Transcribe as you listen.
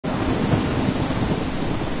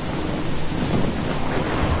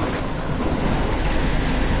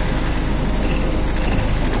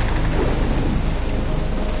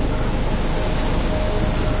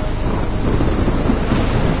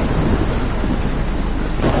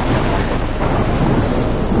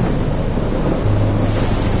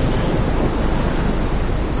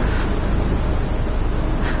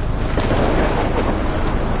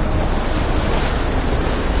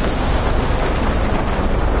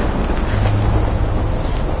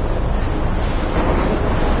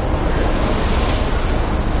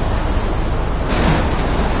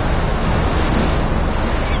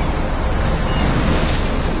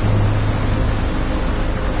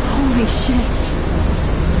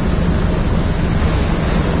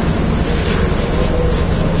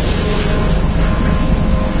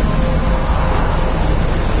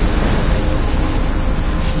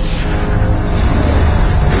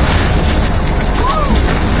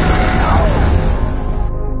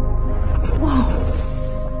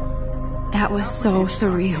That was so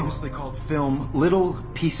surreal. Famously called film Little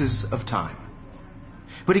Pieces of Time.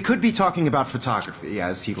 But he could be talking about photography,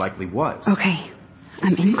 as he likely was. Okay,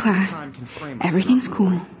 I'm in class. Everything's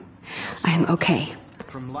cool. I'm okay.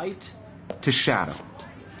 From light to shadow.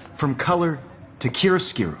 From color to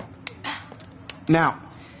chiaroscuro. Now,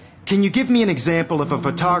 can you give me an example of a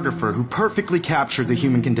photographer who perfectly captured the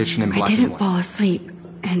human condition in black and white? I didn't fall asleep,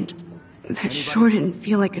 and that sure didn't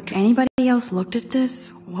feel like a... Anybody else looked at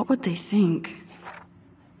this? What would they think?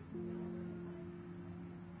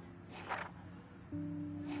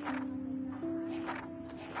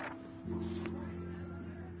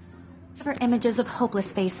 For images of hopeless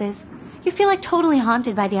faces, you feel like totally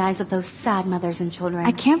haunted by the eyes of those sad mothers and children.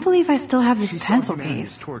 I can't believe I still have this pencil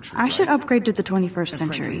case. Tortured, I should upgrade to the 21st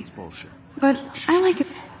century. But I like it.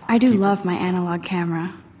 I do love my analog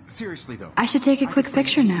camera. Seriously, though. I should take a quick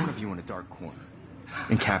picture now. One of you in a dark corner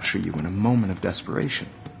and capture you in a moment of desperation.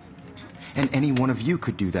 And any one of you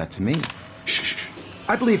could do that to me. Shh.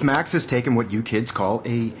 I believe Max has taken what you kids call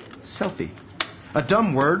a selfie. A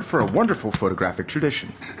dumb word for a wonderful photographic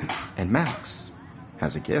tradition. And Max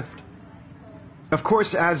has a gift. Of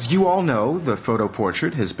course, as you all know, the photo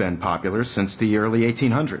portrait has been popular since the early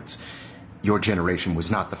 1800s. Your generation was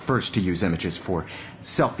not the first to use images for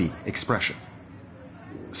selfie expression.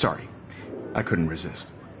 Sorry, I couldn't resist.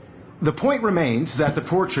 The point remains that the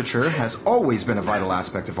portraiture has always been a vital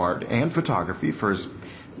aspect of art and photography for as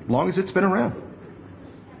long as it's been around.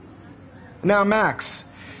 Now, Max,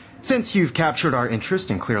 since you've captured our interest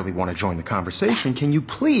and clearly want to join the conversation, can you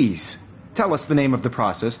please tell us the name of the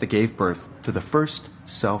process that gave birth to the first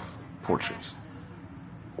self-portraits?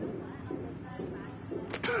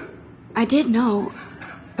 I did know,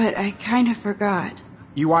 but I kind of forgot.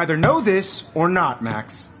 You either know this or not,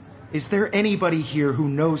 Max. Is there anybody here who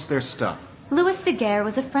knows their stuff? Louis Daguerre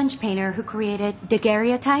was a French painter who created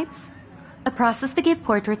daguerreotypes, a process that gave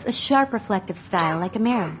portraits a sharp reflective style like a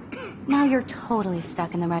mirror. Now you're totally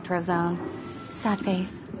stuck in the retro zone. Sad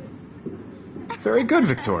face. Very good,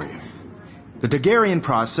 Victoria. The Daguerrean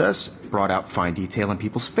process brought out fine detail in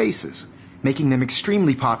people's faces, making them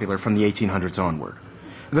extremely popular from the 1800s onward.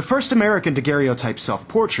 The first American daguerreotype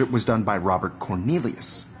self-portrait was done by Robert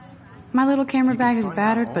Cornelius. My little camera bag is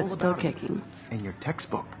battered, but still kicking. In your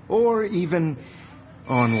textbook, or even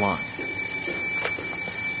online.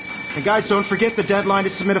 And guys, don't forget the deadline to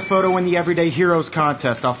submit a photo in the Everyday Heroes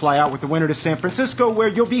contest. I'll fly out with the winner to San Francisco, where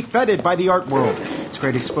you'll be feted by the art world. It's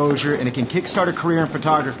great exposure, and it can kickstart a career in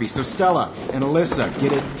photography. So Stella and Alyssa,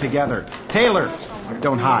 get it together. Taylor,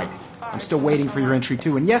 don't hide. I'm still waiting for your entry,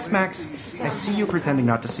 too. And yes, Max, I see you pretending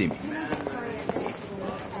not to see me.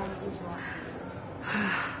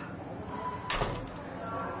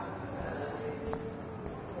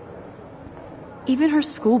 Even her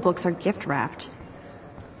school books are gift-wrapped.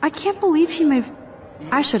 I can't believe she made...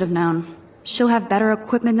 I should have known. She'll have better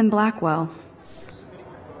equipment than Blackwell.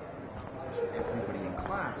 Everybody in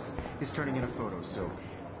class is turning in a photo, so...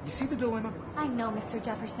 You see the dilemma? I know, Mr.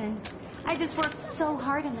 Jefferson. I just worked so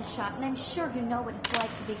hard in the shop, and I'm sure you know what it's like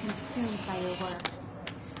to be consumed by your work.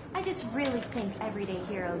 I just really think Everyday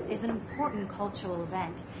Heroes is an important cultural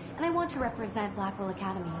event, and I want to represent Blackwell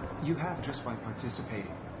Academy. You have just by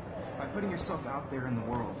participating. By putting yourself out there in the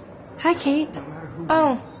world. Hi, Kate. No matter who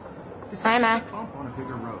wins. This Hi, is Max. a bump on a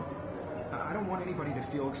bigger road. I don't want anybody to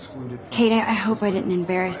feel excluded from... Kate, I hope I didn't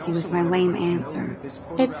embarrass you with my lame answer.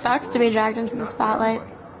 It sucks to be dragged into the spotlight.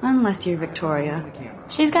 Unless you're Victoria.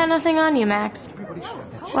 She's got nothing on you, Max.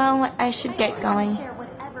 Well, I should get going.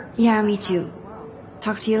 Yeah, me too.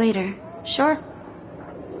 Talk to you later. Sure.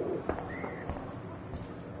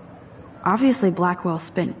 Obviously, Blackwell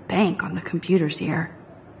spent bank on the computers here.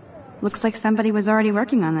 Looks like somebody was already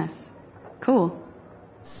working on this. Cool.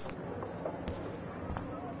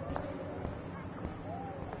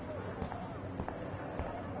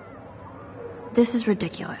 This is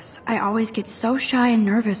ridiculous. I always get so shy and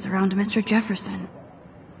nervous around Mr. Jefferson.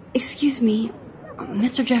 Excuse me,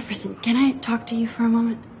 Mr. Jefferson, can I talk to you for a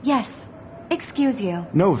moment? Yes. Excuse you.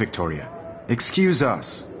 No, Victoria. Excuse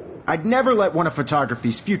us. I'd never let one of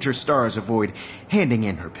photography's future stars avoid handing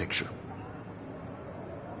in her picture.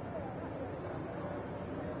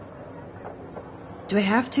 Do I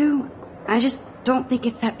have to? I just don't think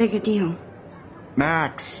it's that big a deal.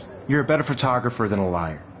 Max, you're a better photographer than a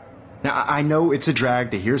liar. Now, I know it's a drag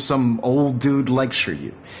to hear some old dude lecture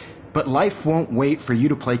you, but life won't wait for you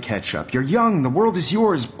to play catch-up. You're young, the world is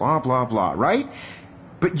yours, blah, blah, blah, right?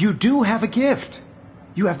 But you do have a gift.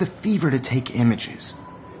 You have the fever to take images,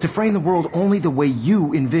 to frame the world only the way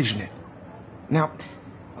you envision it. Now,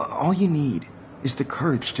 all you need is the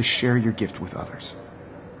courage to share your gift with others.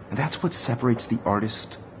 And that's what separates the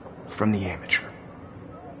artist from the amateur.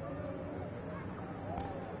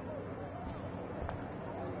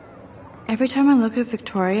 Every time I look at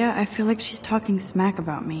Victoria, I feel like she's talking smack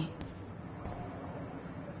about me.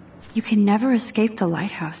 You can never escape the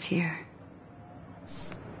lighthouse here.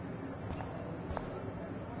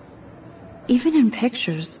 Even in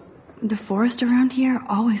pictures, the forest around here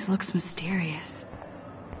always looks mysterious.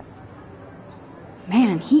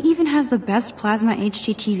 Man, he even has the best plasma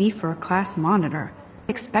HDTV for a class monitor.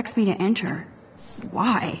 Expects me to enter.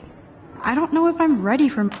 Why? I don't know if I'm ready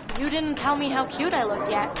for... You didn't tell me how cute I looked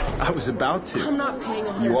yet. I was about to. I'm not paying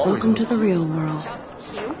a You always Welcome to the real world.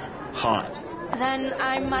 Just cute? hot. Then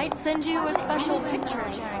I might send you a special picture.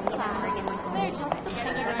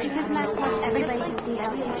 Because Max wants everybody to see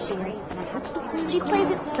how cute she is. She plays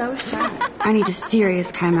it so shy. I need a serious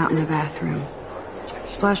timeout in the bathroom.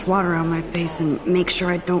 Splash water on my face and make sure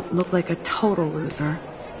I don't look like a total loser.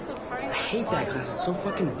 I hate that class. It's so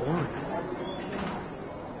fucking boring.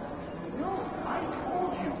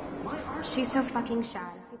 She's so fucking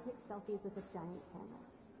shy. She takes selfies with a giant camera.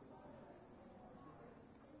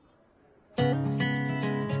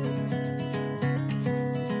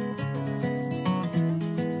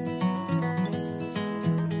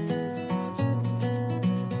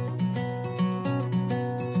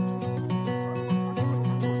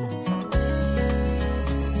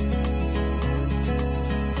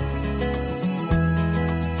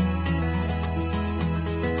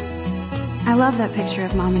 I love that picture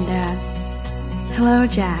of Mom and Dad. Hello,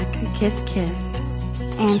 Jack. Kiss, kiss.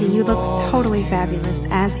 Andy, you look totally fabulous,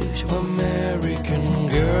 as usual. American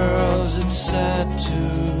girls, it's sad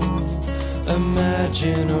to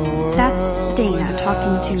imagine a world. That's Dana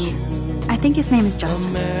talking to... I think his name is Justin.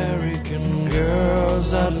 American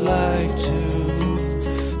girls, I'd like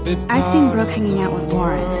to be I've seen Brooke hanging out with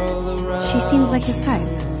Warren. She seems like his type.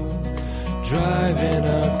 driving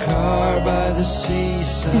a car by the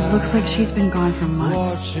seaside. It looks like she's been gone for months.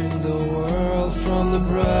 Watching the world from the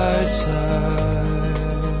bright side.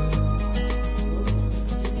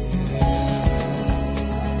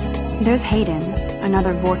 There's Hayden,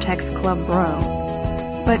 another Vortex Club bro.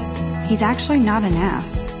 But he's actually not an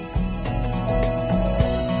ass.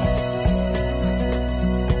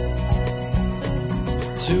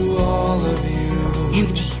 To all of you.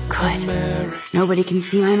 Empty. Good. Nobody can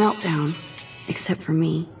see my meltdown. Except for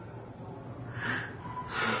me.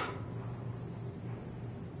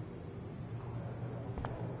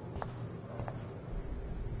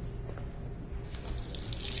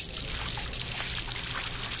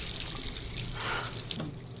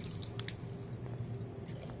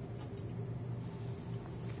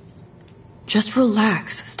 Just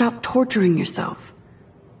relax. Stop torturing yourself.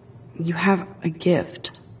 You have a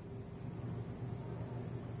gift.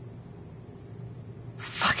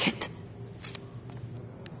 Fuck it.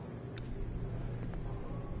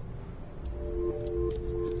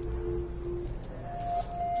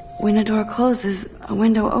 When a door closes, a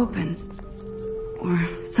window opens. Or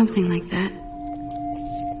something like that.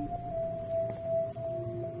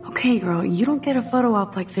 Okay, girl, you don't get a photo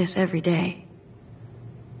op like this every day.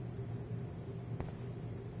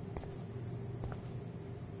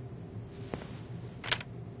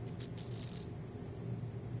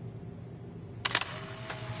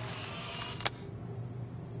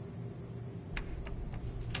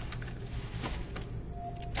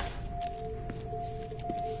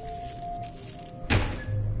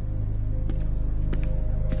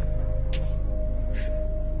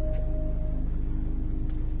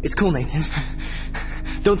 It's cool, Nathan.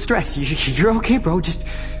 Don't stress. You're okay, bro. Just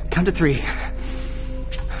count to 3.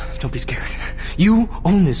 Don't be scared. You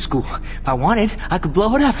own this school. If I wanted, I could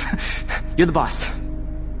blow it up. You're the boss.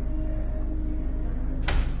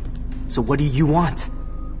 So what do you want?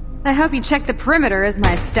 I hope you check the perimeter, as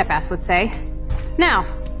my step-ass would say. Now,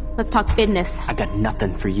 let's talk business. I got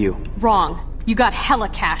nothing for you. Wrong. You got hella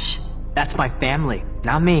cash. That's my family,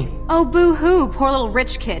 not me. Oh, boo-hoo, poor little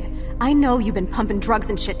rich kid. I know you've been pumping drugs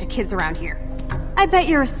and shit to kids around here. I bet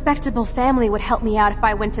your respectable family would help me out if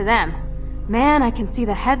I went to them. Man, I can see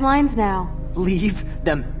the headlines now. Leave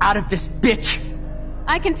them out of this bitch.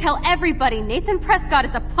 I can tell everybody Nathan Prescott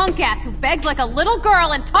is a punk ass who begs like a little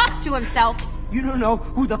girl and talks to himself. You don't know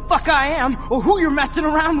who the fuck I am or who you're messing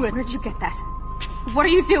around with. Where'd you get that? What are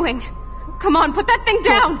you doing? Come on, put that thing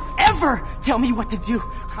down! Don't ever tell me what to do.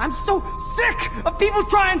 I'm so sick of people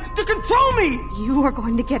trying to control me. You are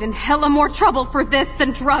going to get in hella more trouble for this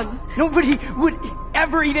than drugs. Nobody would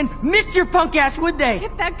ever even miss your punk ass, would they?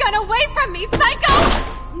 Get that gun away from me,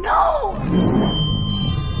 psycho! No!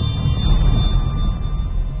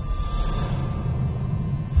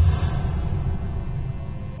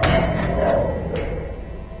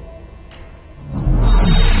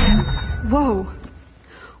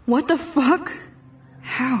 What the fuck?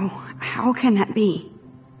 How can that be?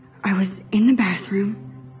 I was in the bathroom.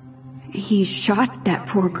 He shot that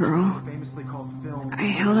poor girl. I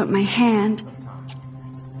held up my hand.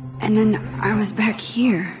 And then I was back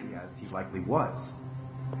here. As he likely was.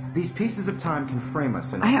 These pieces of time can frame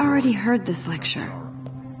us in... I already heard this lecture.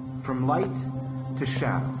 From light to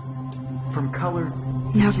shadow. From color...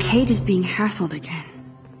 Now Kate is being hassled again.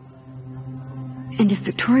 And if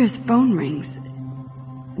Victoria's phone rings,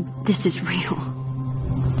 this is real.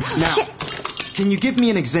 Now, Shit. Can you give me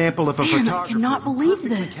an example of a Man, photographer I cannot believe who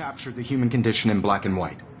perfectly this. captured the human condition in black and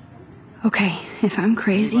white? Okay, if I'm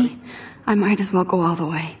crazy, I might as well go all the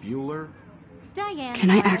way. Bueller? Diane. Can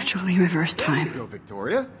I actually reverse There you time? go,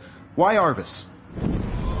 Victoria. Why Arvis?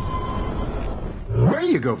 There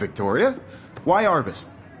you go, Victoria. Why Arvis?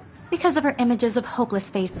 Because of her images of hopeless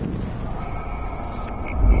faces.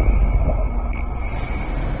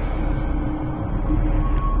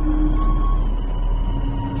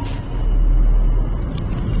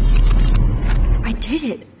 I did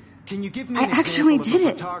it. Can you give me I an actually example did of a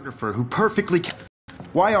it. photographer who perfectly...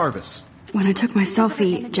 Why Arvis? When I took my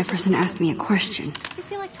selfie, Jefferson asked me a question. I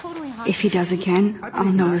feel like totally haunted. If he does again, I'll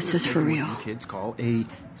know this is for What real. you kids call a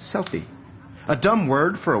selfie. A dumb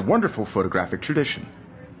word for a wonderful photographic tradition.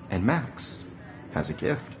 And Max has a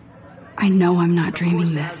gift. I know I'm not Of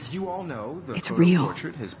dreaming course, this. As you all know, the It's photo real.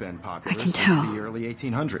 portrait has been popular I can since tell. the early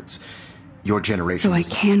 1800s. Your generation So I was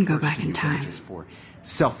the can go first back to in use time. images for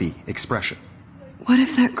selfie expression. What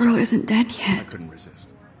if that girl isn't dead I yet? couldn't resist.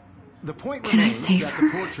 The point Can I remains save that her?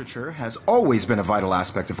 the portraiture has always been a vital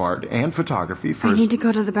aspect of art and photography for I as need to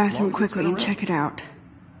go to the long bathroom as it's quickly been and around. check it out.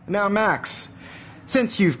 Now, Max,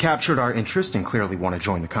 since you've captured our interest and clearly want to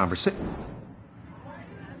join the conversation...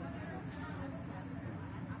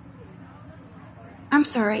 I'm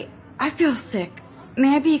sorry. I feel sick.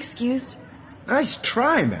 May I be excused? Nice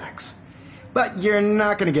try, Max. But you're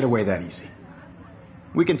not going to get away that easy.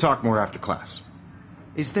 We can talk more after class.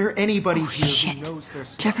 Is there anybody Oh, here shit. who knows their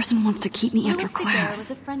stuff? Jefferson wants to keep me after Louis Daguerre class.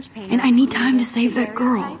 was a French painter And I need who time to used save that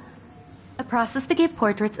girl. daguerreotypes, a process that gave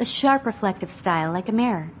portraits a sharp reflective style like a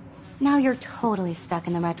mirror. Now you're totally stuck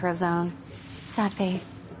in the retro zone. Sad face.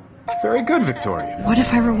 Very good, Victoria. What if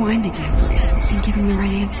I rewind again and give him the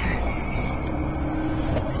right answer?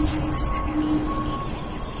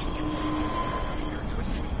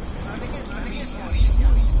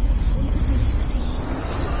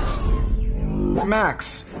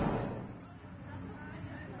 Max,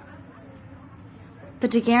 The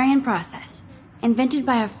Daguerrean process, invented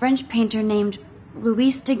by a French painter named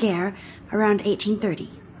Louis Daguerre around 1830.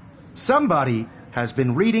 somebody has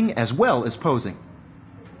been reading as well as posing.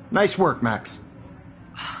 Nice work, Max.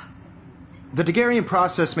 The Daguerrean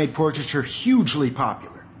process made portraiture hugely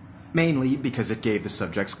popular, mainly because it gave the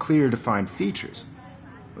subjects clear, defined features.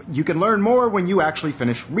 You can learn more when you actually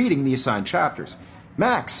finish reading the assigned chapters.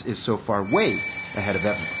 Max is so far way ahead of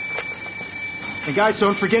everyone. And guys,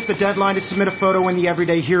 don't forget the deadline to submit a photo in the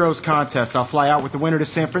Everyday Heroes contest. I'll fly out with the winner to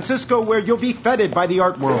San Francisco, where you'll be feted by the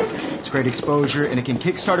art world. It's great exposure, and it can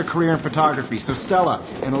kickstart a career in photography. So Stella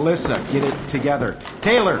and Alyssa, get it together.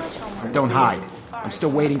 Taylor, don't hide. I'm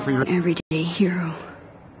still waiting for your... Everyday hero.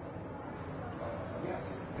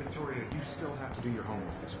 Yes, Victoria, you still have to do your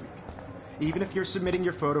homework this week. Even if you're submitting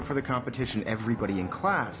your photo for the competition, everybody in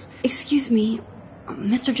class... Excuse me,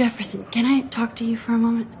 Mr. Jefferson, can I talk to you for a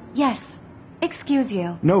moment? Yes. Excuse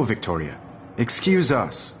you. No, Victoria. Excuse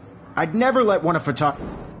us. I'd never let one of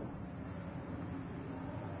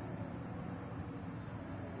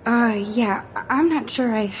Yeah, I'm not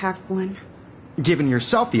sure I have one. Given your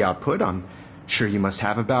selfie output, I'm sure you must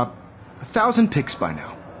have about 1,000 pics by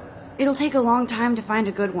now. It'll take a long time to find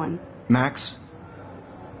a good one. Max,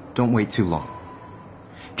 don't wait too long.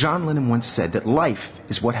 John Lennon once said that life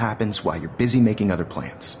is what happens while you're busy making other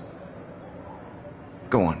plans.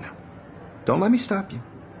 Go on now. Don't let me stop you.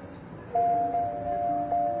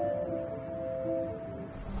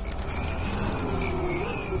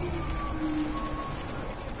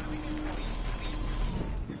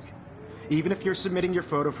 Even if you're submitting your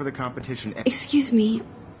photo for the competition, Excuse me,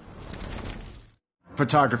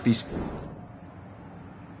 photography's...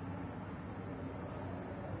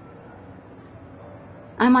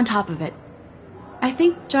 I'm on top of it. I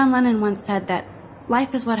think John Lennon once said that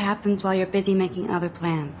life is what happens while you're busy making other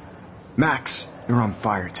plans. Max, you're on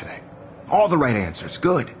fire today. All the right answers.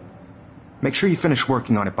 Good. Make sure you finish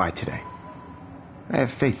working on it by today. I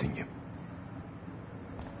have faith in you.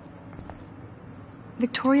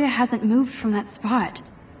 Victoria hasn't moved from that spot.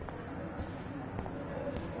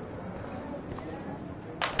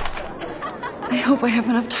 I hope I have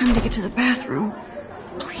enough time to get to the bathroom.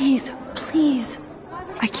 Please, please.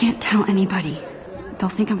 I can't tell anybody. They'll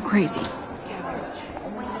think I'm crazy.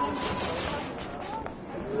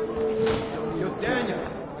 Yo, Daniel.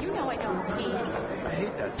 You know I don't tease. I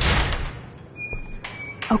hate that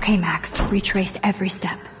stuff. Okay, Max, retrace every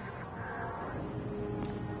step.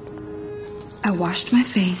 I washed my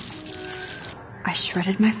face. I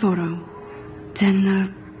shredded my photo. Then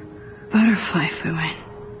the butterfly flew in.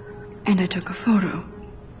 And I took a photo.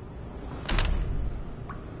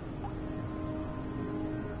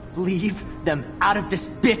 Leave them out of this,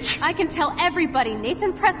 bitch! I can tell everybody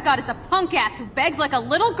Nathan Prescott is a punk ass who begs like a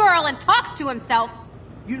little girl and talks to himself.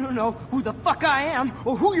 You don't know who the fuck I am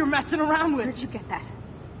or who you're messing around with. Where'd you get that?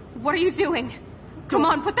 What are you doing? Come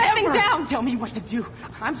on, put that thing down! Tell me what to do.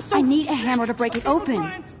 I'm so I need a hammer to break it open.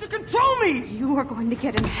 trying to control me! You are going to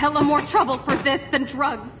get in hella more trouble for this than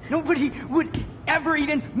drugs. Nobody would ever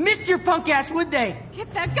even miss your punk ass, would they?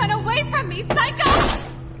 Get that gun away from me, psycho!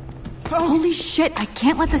 Holy shit, I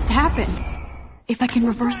can't let this happen. If I can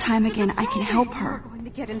reverse time again, I can help You're her. going to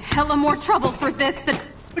get in hella more trouble for this than...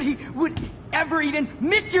 Nobody would ever even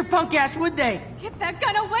miss your punk ass, would they? Get that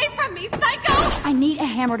gun away from me, psycho! I need a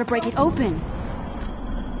hammer to break it open.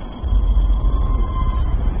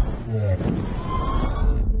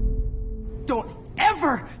 Don't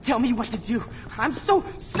ever tell me what to do. I'm so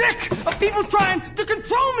sick of people trying to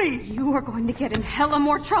control me! You are going to get in hella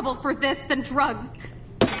more trouble for this than drugs.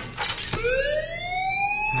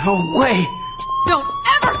 No way! Don't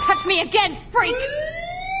ever touch me again, freak!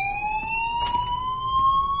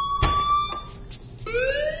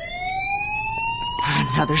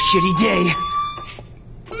 Another shitty day.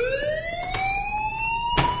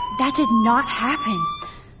 That did not happen.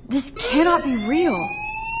 This cannot be real.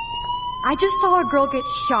 I just saw a girl get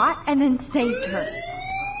shot and then saved her.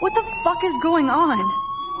 What the fuck is going on?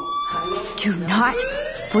 Do not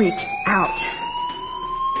freak out.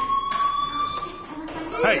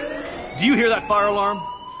 Hey, do you hear that fire alarm?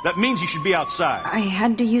 That means you should be outside. I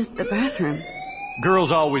had to use the bathroom.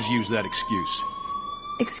 Girls always use that excuse.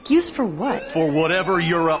 Excuse for what? For whatever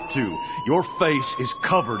you're up to, your face is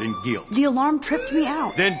covered in guilt. The alarm tripped me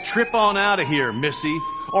out. Then trip on out of here, Missy.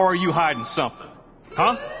 Or are you hiding something?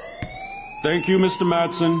 Huh? Thank you, Mr.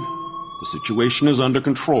 Madsen. The situation is under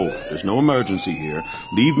control. There's no emergency here.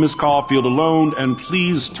 Leave Miss Caulfield alone, and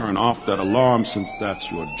please turn off that alarm since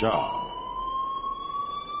that's your job.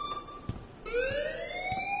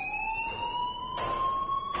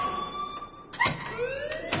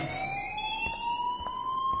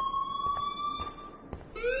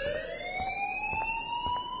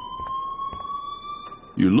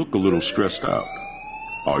 You look a little stressed out.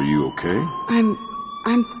 Are you okay?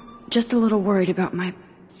 I'm just a little worried about my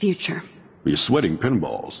future. You're sweating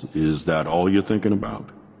pinballs. Is that all you're thinking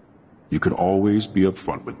about? You can always be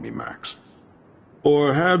upfront with me, Max.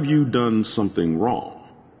 Or have you done something wrong?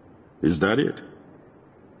 Is that it?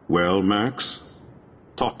 Well, Max,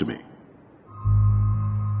 talk to me.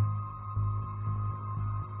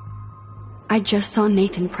 I just saw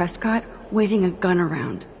Nathan Prescott waving a gun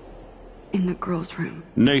around in the girls' room.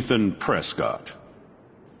 Nathan Prescott.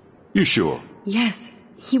 You sure? Yes,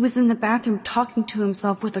 he was in the bathroom talking to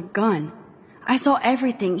himself with a gun. I saw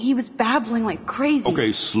everything. He was babbling like crazy.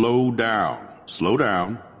 Okay, slow down. Slow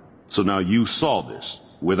down. So now you saw this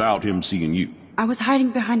without him seeing you. I was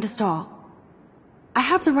hiding behind a stall. I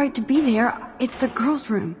have the right to be there. It's the girls'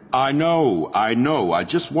 room. I know. I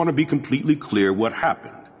just want to be completely clear what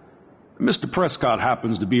happened. Mr. Prescott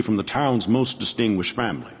happens to be from the town's most distinguished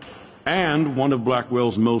family and one of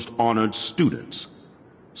Blackwell's most honored students.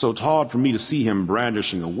 So it's hard for me to see him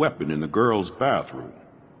brandishing a weapon in the girls' bathroom.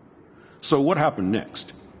 So what happened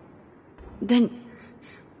next? Then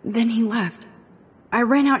he left. I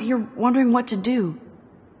ran out here wondering what to do.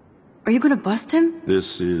 Are you going to bust him?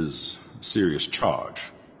 This is a serious charge.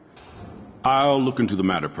 I'll look into the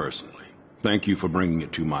matter personally. Thank you for bringing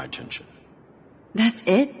it to my attention. That's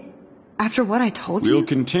it? After what I told you? We'll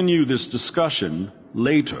continue this discussion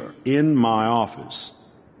later in my office.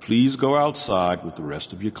 Please go outside with the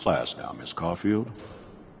rest of your class now, Miss Caulfield.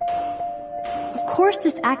 Of course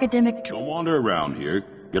this academic... Don't wander around here.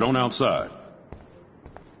 Get on outside.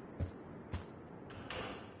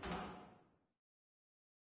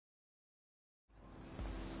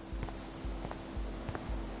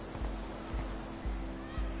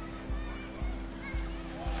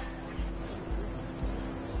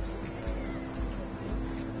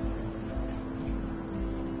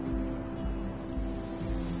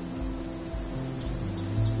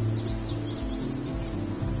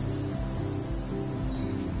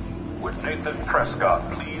 Nathan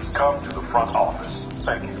Prescott, please come to the front office.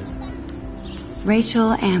 Thank you.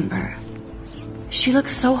 Rachel Amber. She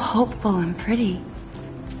looks so hopeful and pretty.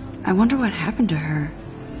 I wonder what happened to her.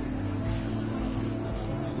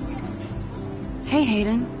 Hey,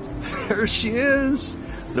 Hayden. There she is,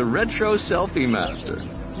 the retro selfie master.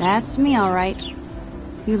 That's me, all right.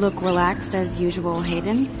 You look relaxed as usual,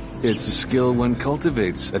 Hayden. It's a skill one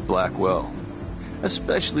cultivates at Blackwell,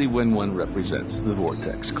 especially when one represents the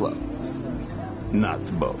Vortex Club. Not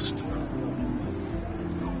to boast.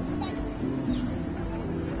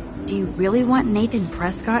 Do you really want Nathan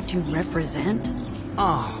Prescott to represent?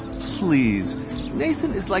 Oh, please.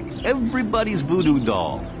 Nathan is like everybody's voodoo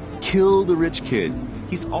doll. Kill the rich kid.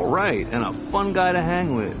 He's all right and a fun guy to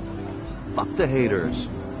hang with. Fuck the haters.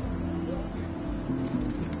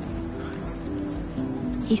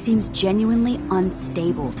 He seems genuinely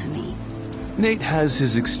unstable to me. Nate has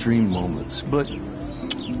his extreme moments, but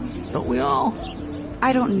don't we all?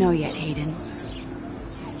 I don't know yet, Hayden.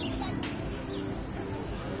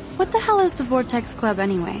 What the hell is the Vortex Club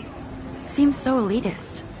anyway? Seems so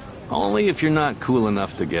elitist. Only if you're not cool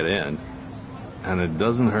enough to get in. And it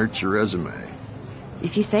doesn't hurt your resume.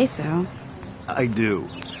 If you say so. I do.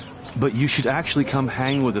 But you should actually come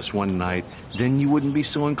hang with us one night, then you wouldn't be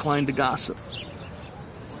so inclined to gossip.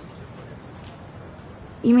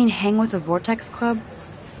 You mean hang with the Vortex Club?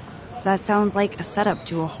 That sounds like a setup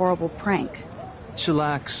to a horrible prank.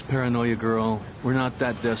 Chillax, paranoia girl. We're not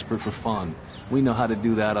that desperate for fun. We know how to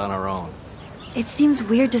do that on our own. It seems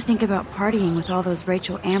weird to think about partying with all those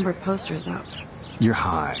Rachel Amber posters up. You're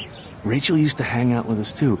high. Rachel used to hang out with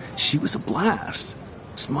us too. She was a blast.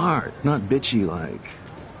 Smart, not bitchy like,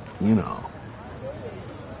 you know.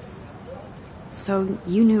 So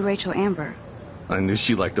you knew Rachel Amber? I knew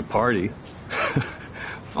she liked to party.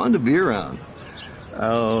 Fun to be around.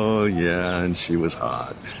 Oh, yeah, and she was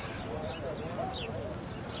hot.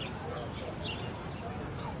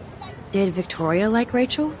 Did Victoria like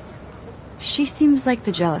Rachel? She seems like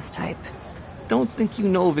the jealous type. Don't think you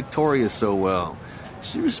know Victoria so well.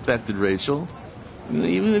 She respected Rachel,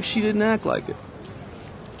 even if she didn't act like it.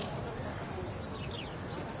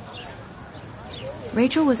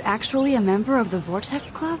 Rachel was actually a member of the Vortex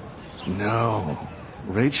Club? No.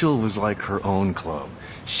 Rachel was like her own club.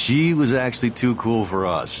 She was actually too cool for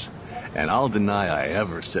us. And I'll deny I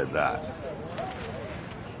ever said that.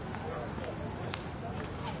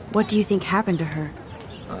 What do you think happened to her?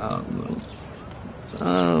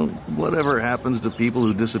 Whatever happens to people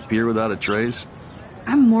who disappear without a trace.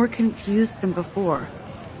 I'm more confused than before.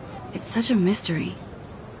 It's such a mystery.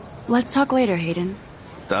 Let's talk later, Hayden.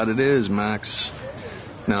 That it is, Max.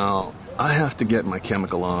 Now, I have to get my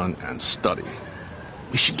chemical on and study.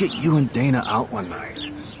 We should get you and Dana out one night.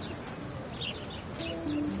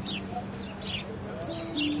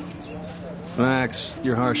 Max,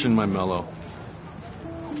 you're harshing my mellow.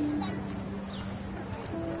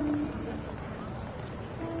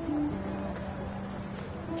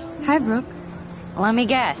 Hi, Brooke. Let me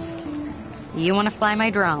guess. You want to fly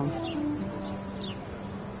my drone?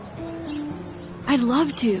 I'd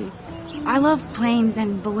love to. I love planes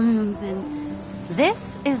and balloons and... This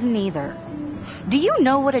is neither. Do you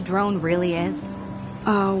know what a drone really is?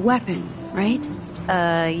 A weapon, right?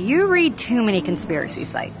 You read too many conspiracy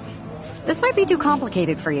sites. This might be too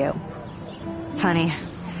complicated for you. Honey,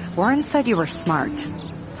 Warren said you were smart.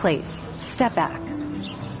 Please, step back.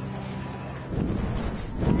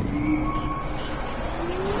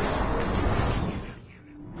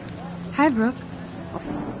 Hi, Brooke.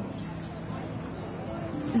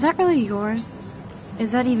 Is that really yours?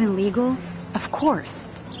 Is that even legal? Of course.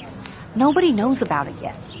 Nobody knows about it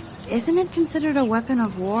yet. Isn't it considered a weapon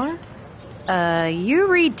of war?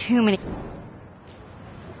 You read too many...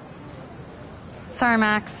 Sorry,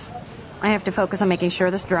 Max. I have to focus on making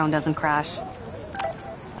sure this drone doesn't crash.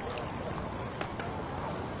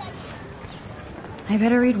 I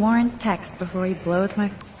better read Warren's text before he blows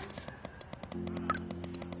my...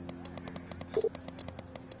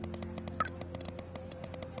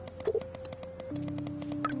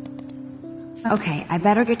 Okay, I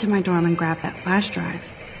better get to my dorm and grab that flash drive.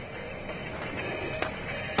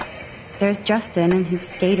 There's Justin and his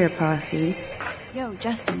skater posse. Yo,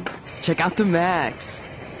 Justin. Check out the Max.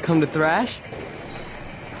 Come to thrash?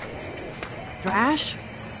 Thrash?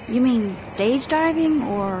 You mean stage diving,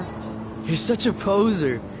 or...? You're such a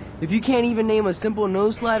poser. If you can't even name a simple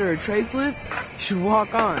nose slide or a tray flip, you should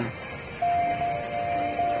walk on.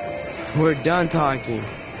 We're done talking.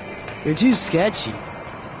 You're too sketchy.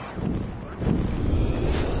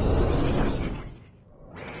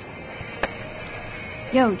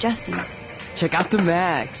 Yo, Justin. Check out the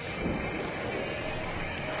Max.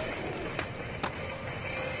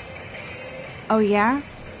 Oh, yeah?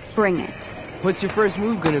 Bring it. What's your first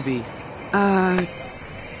move gonna be?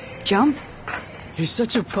 Jump? You're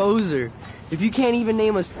such a poser. If you can't even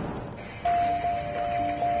name us...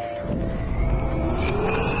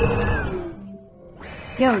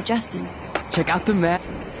 Yo, Justin. Check out the map.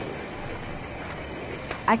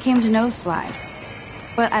 I came to Nose Slide,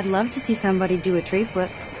 but I'd love to see somebody do a tree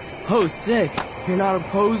flip. Oh, sick. You're not a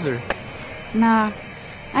poser. Nah,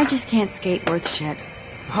 I just can't skate worth shit.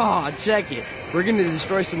 Oh, check it. We're gonna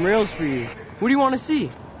destroy some rails for you. What do you want to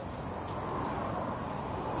see?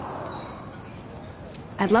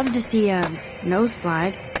 I'd love to see a nose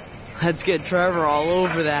slide. Let's get Trevor all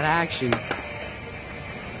over that action.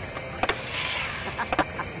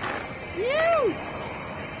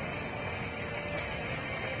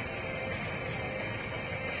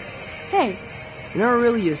 Hey. You're not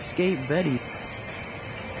really a skate Betty.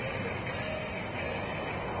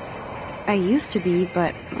 I used to be,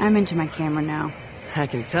 but I'm into my camera now. I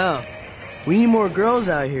can tell. We need more girls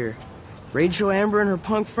out here. Rachel Amber and her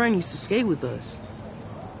punk friend used to skate with us.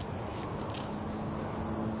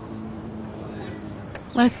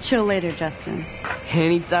 Let's chill later, Justin.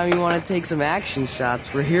 Anytime you want to take some action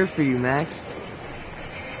shots, we're here for you, Max.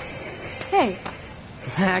 Hey.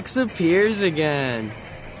 Max appears again.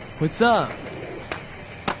 What's up?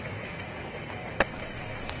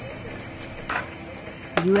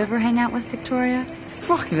 You ever hang out with Victoria?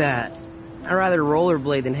 Fuck that. I'd rather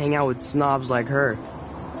rollerblade than hang out with snobs like her.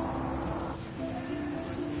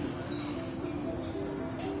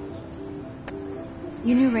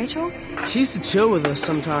 You knew Rachel? She used to chill with us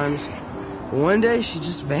sometimes. But one day, she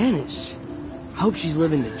just vanished. I hope she's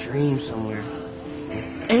living the dream somewhere.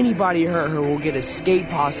 If anybody hurt her, we'll get a skate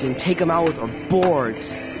posse and take them out with our boards.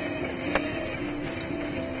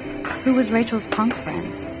 Who was Rachel's punk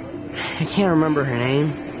friend? I can't remember her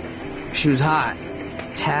name. She was hot.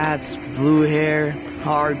 Tats, blue hair,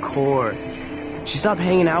 hardcore. She stopped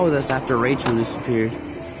hanging out with us after Rachel disappeared.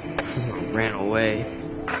 Ran away.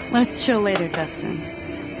 Let's chill later, Justin.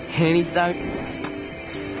 Anytime.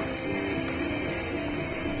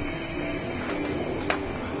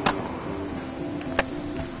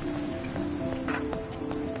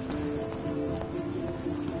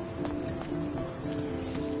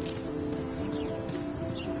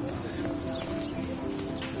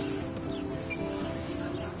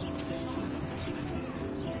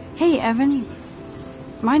 Hey, Evan.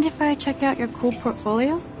 Mind if I check out your cool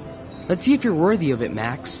portfolio? Let's see if you're worthy of it,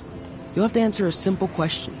 Max. You'll have to answer a simple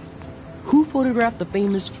question. Who photographed the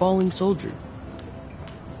famous falling soldier?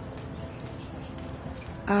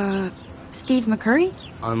 Steve McCurry?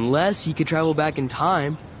 Unless he could travel back in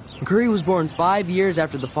time. McCurry was born 5 years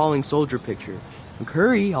after the falling soldier picture.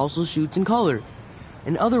 McCurry also shoots in color.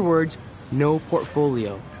 In other words, no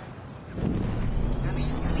portfolio.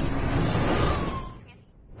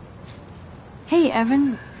 Hey,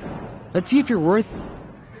 Evan. Let's see if you're worth...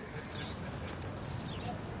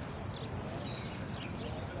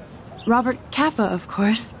 Robert Capa, of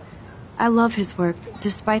course. I love his work,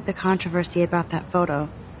 despite the controversy about that photo.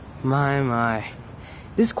 My.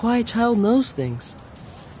 This quiet child knows things.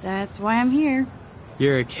 That's why I'm here.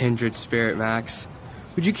 You're a kindred spirit, Max.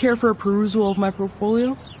 Would you care for a perusal of my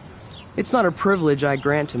portfolio? It's not a privilege I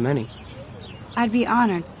grant to many. I'd be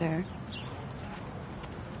honored, sir.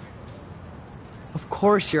 Of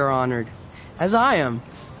course you're honored. As I am.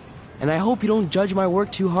 And I hope you don't judge my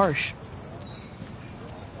work too harsh.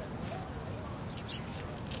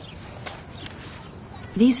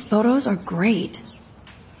 These photos are great.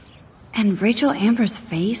 And Rachel Amber's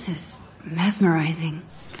face is mesmerizing.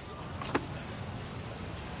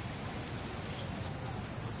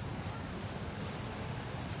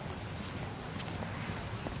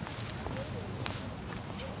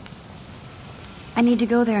 I need to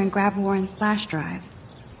go there and grab Warren's flash drive.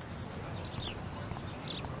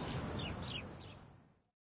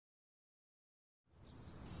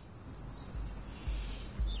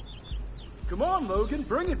 Come on, Logan,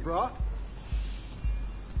 bring it, brah.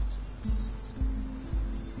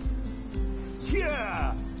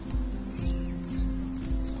 Yeah!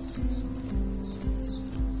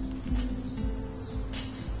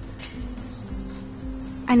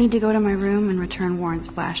 I need to go to my room and return Warren's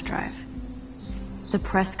flash drive. The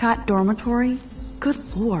Prescott dormitory?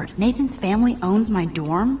 Good lord, Nathan's family owns my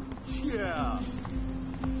dorm? Yeah!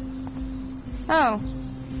 Oh.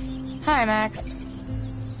 Hi, Max.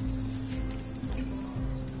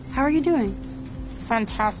 How are you doing?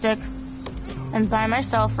 Fantastic. I'm by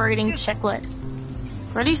myself reading Chicklet.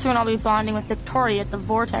 Pretty soon I'll be bonding with Victoria at the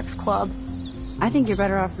Vortex Club. I think you're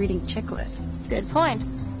better off reading Chicklet. Good point.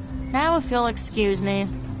 Now if you'll excuse me.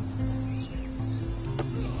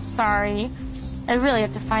 Sorry. I really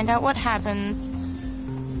have to find out what happens.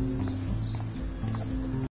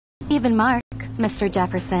 Even Mark. Mr.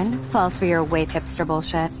 Jefferson, falls for your waif hipster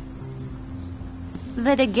bullshit.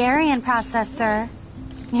 The Daguerrean process, sir.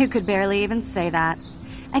 You could barely even say that.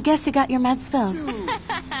 I guess you got your meds filled.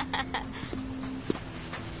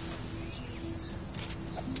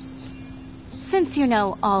 Since you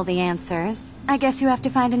know all the answers, I guess you have to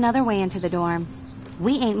find another way into the dorm.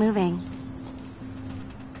 We ain't moving.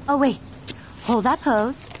 Oh, wait. Hold that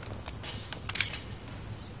pose.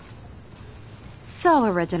 So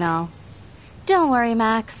original. Don't worry,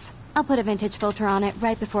 Max. I'll put a vintage filter on it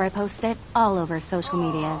right before I post it all over social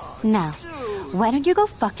medias. Now, why don't you go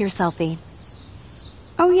fuck your selfie?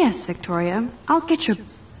 Oh, yes, Victoria. I'll get your...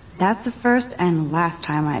 That's the first and last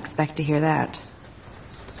time I expect to hear that.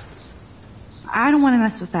 I don't want to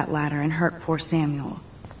mess with that ladder and hurt poor Samuel.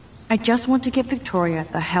 I just want to get Victoria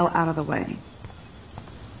the hell out of the way.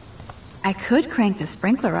 I could crank the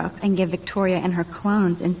sprinkler up and give Victoria and her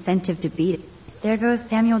clones incentive to beat it. There goes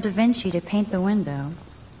Samuel da Vinci to paint the window.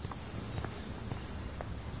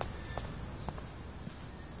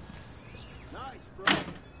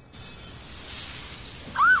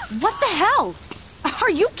 What the hell? Are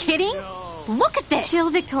you kidding? No. Look at this. Chill,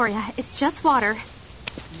 Victoria. It's just water.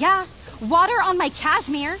 Yeah, water on my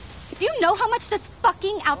cashmere. Do you know how much this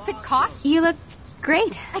fucking outfit costs? You look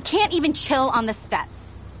great. I can't even chill on the steps.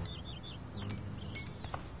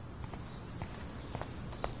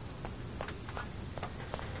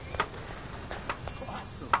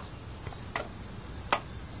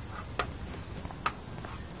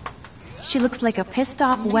 She looks like a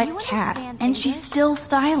pissed-off wet cat, and she's still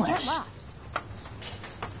stylish.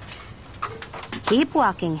 Keep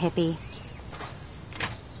walking, hippie.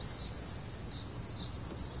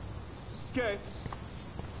 Okay.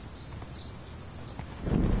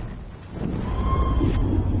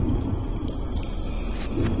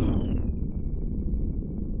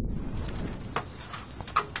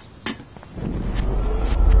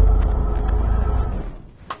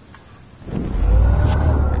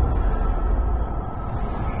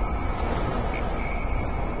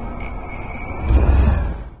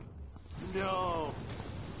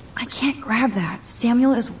 I can't grab that.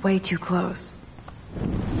 Samuel is way too close.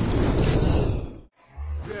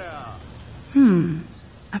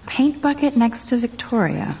 A paint bucket next to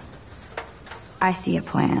Victoria. I see a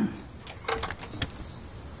plan.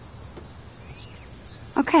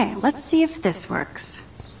 Okay, let's see if this works.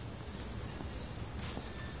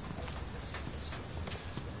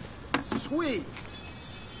 Sweet.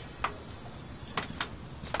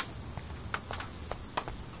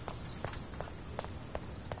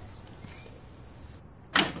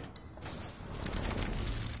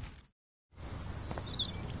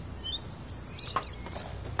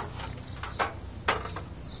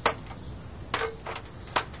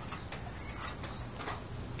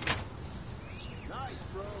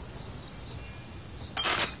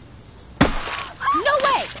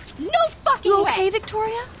 You okay,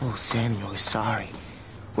 Victoria? Oh, Samuel is sorry.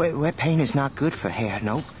 Wet paint is not good for hair,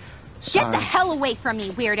 nope. Sorry. Get the hell away from me,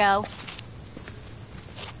 weirdo.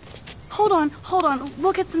 Hold on.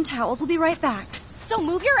 We'll get some towels. We'll be right back. So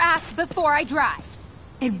move your ass before I dry.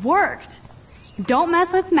 It worked. Don't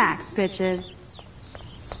mess with Max, bitches.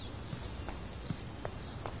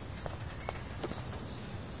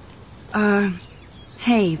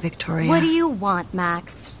 Hey, Victoria. What do you want,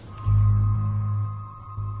 Max?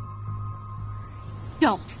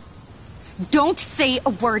 Don't say a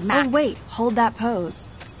word, Max. Oh, wait. Hold that pose.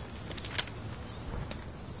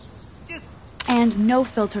 And no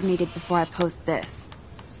filter needed before I post this.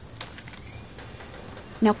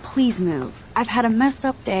 Now, please move. I've had a messed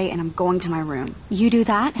up day, and I'm going to my room. You do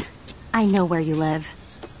that? I know where you live.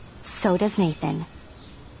 So does Nathan.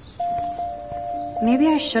 Maybe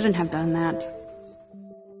I shouldn't have done that.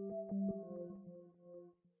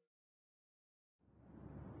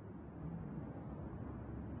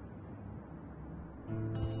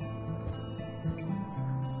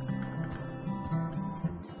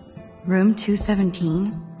 Room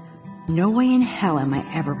 217? No way in hell am I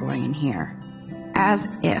ever going in here. As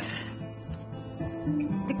if.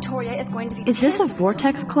 Victoria is going to be... Is this a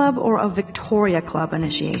Vortex Club or a Victoria Club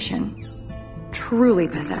initiation? Truly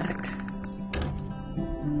pathetic.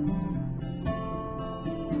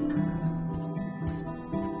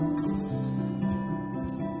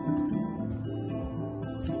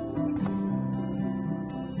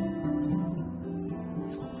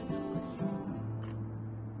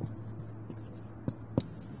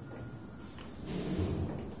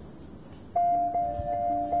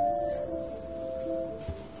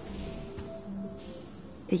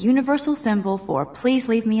 The universal symbol for please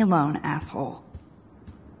leave me alone, asshole.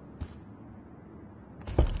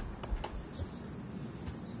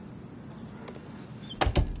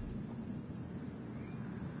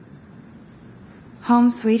 Home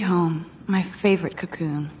sweet home. My favorite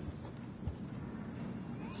cocoon.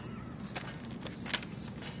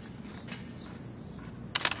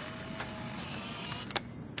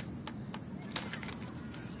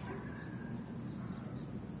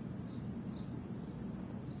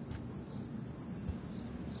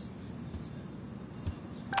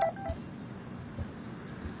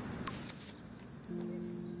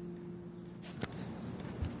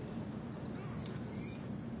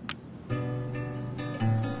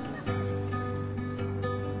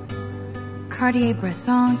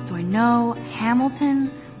 Cartier-Bresson, Doisneau,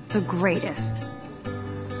 Hamilton, the greatest.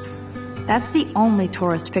 That's the only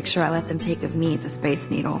tourist picture I let them take of me at the Space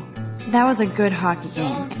Needle. That was a good hockey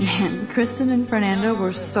game. And man, Kristen and Fernando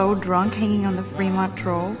were so drunk hanging on the Fremont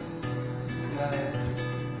Troll.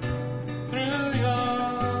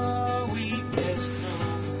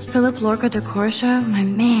 Philip Lorca de Corsia, my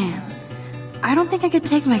man. I don't think I could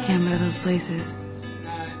take my camera to those places.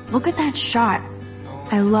 Look at that shot.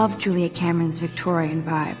 I love Juliet Cameron's Victorian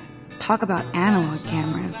vibe. Talk about analog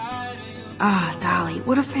cameras. Ah, Dolly,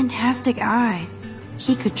 what a fantastic eye.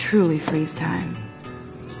 He could truly freeze time.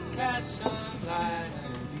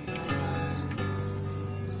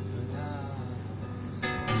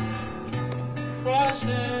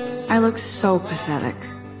 I look so pathetic.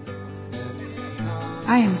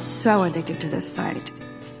 I am so addicted to this site.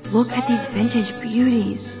 Look at these vintage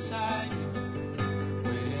beauties.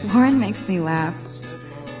 Lauren makes me laugh.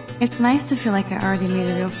 It's nice to feel like I already made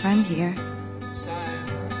a real friend here.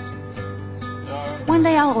 One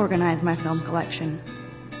day I'll organize my film collection.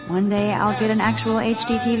 One day I'll get an actual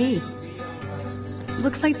HD TV.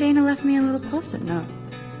 Looks like Dana left me a little post-it note.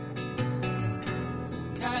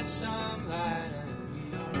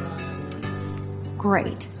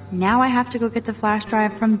 Great. Now I have to go get the flash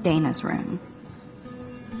drive from Dana's room.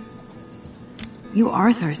 You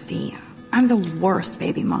are thirsty. I'm the worst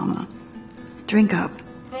baby mama. Drink up.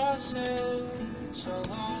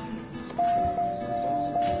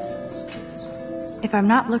 If I'm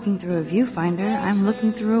not looking through a viewfinder, I'm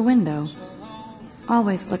looking through a window.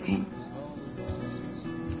 Always looking.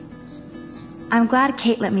 I'm glad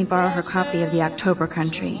Kate let me borrow her copy of The October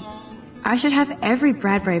Country. I should have every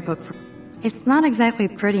Bradbury book. It's not exactly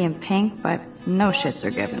pretty and pink, but no shits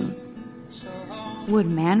are given. Would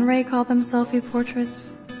Man Ray call them selfie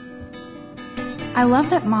portraits? I love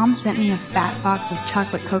that Mom sent me a fat box of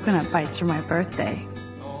chocolate coconut bites for my birthday.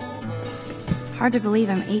 Hard to believe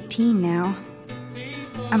I'm 18 now.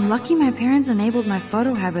 I'm lucky my parents enabled my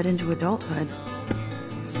photo habit into adulthood.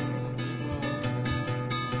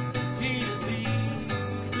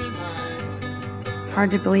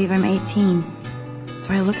 Hard to believe I'm 18. Do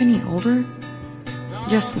I look any older?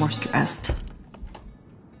 Just more stressed.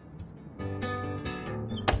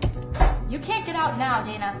 You can't get out now,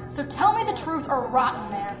 Dana, so tell me the truth or rot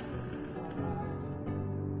in there.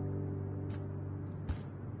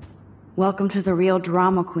 Welcome to the real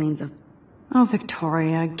drama queens of... Oh,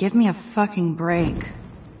 Victoria, give me a fucking break.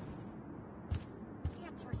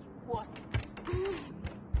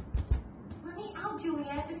 Let me out,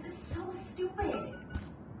 Juliet. This is so stupid.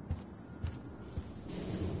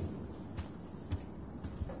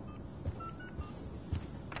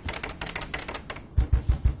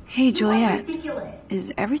 Hey, Juliet. Ridiculous.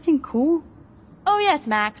 Is everything cool? Oh yes,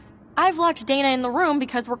 Max. I've locked Dana in the room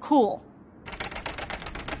because we're cool.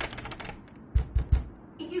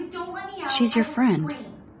 If you don't let me out, She's your I will friend.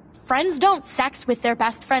 scream. Friends don't sex with their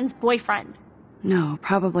best friend's boyfriend. No,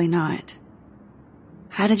 probably not.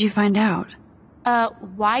 How did you find out?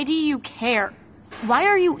 Why do you care? Why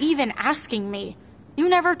are you even asking me? You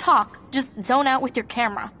never talk, just zone out with your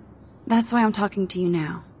camera. That's why I'm talking to you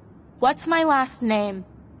now. What's my last name?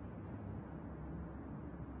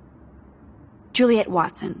 Juliet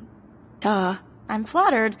Watson. Duh. I'm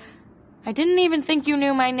flattered. I didn't even think you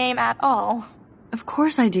knew my name at all. Of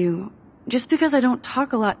course I do. Just because I don't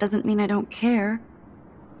talk a lot doesn't mean I don't care.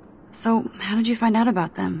 So, how did you find out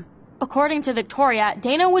about them? According to Victoria,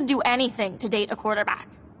 Dana would do anything to date a quarterback.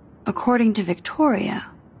 According to Victoria?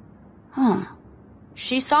 Huh.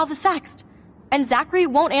 She saw the sext, and Zachary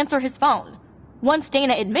won't answer his phone. Once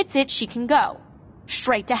Dana admits it, she can go.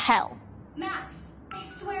 Straight to hell. Max, I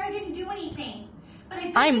swear I didn't do anything. But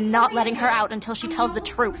I'm not letting her out until she tells the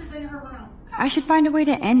truth. I should find a way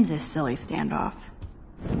to end this silly standoff.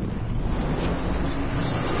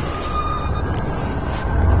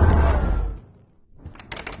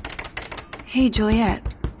 Hey, Juliet.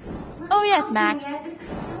 Oh yes, Max. Juliet, this is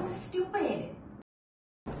so stupid.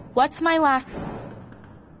 What's my last...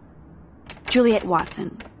 Juliet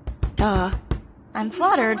Watson. Duh. I'm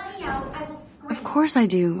flattered. Let me out, I will scream. Of course I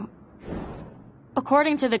do.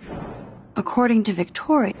 According to the... According to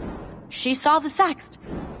Victoria, she saw the sext.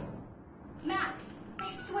 Max,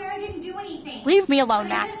 I swear I didn't do anything. Leave me alone,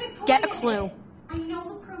 Max. Get a clue. I know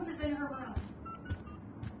the proof is in her room.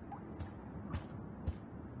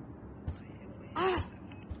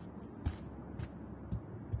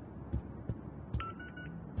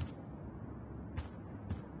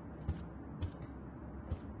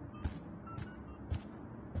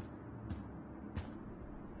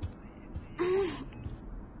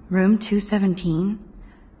 Room 217?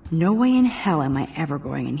 No way in hell am I ever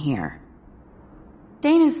going in here.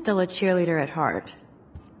 Dana's still a cheerleader at heart.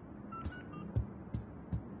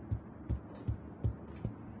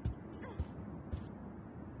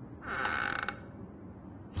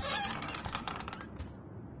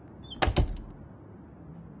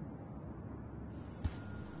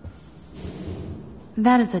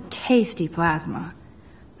 That is a tasty plasma.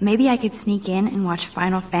 Maybe I could sneak in and watch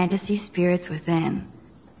Final Fantasy Spirits Within.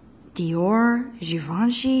 Dior,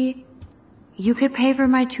 Givenchy. You could pay for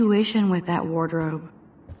my tuition with that wardrobe.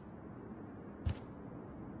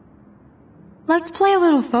 Let's play a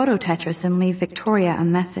little photo Tetris and leave Victoria a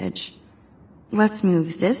message. Let's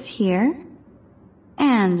move this here,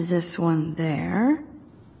 and this one there.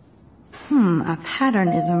 A pattern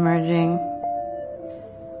is emerging.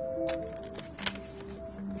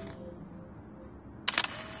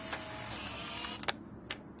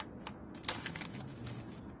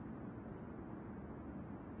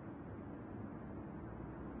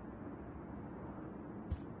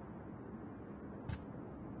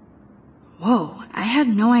 Whoa, I had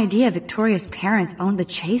no idea Victoria's parents owned the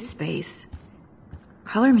Chase space.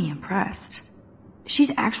 Color me impressed.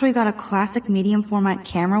 She's actually got a classic medium format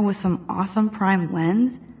camera with some awesome prime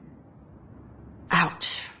lens.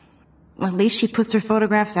 Ouch. Well, at least she puts her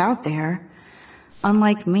photographs out there.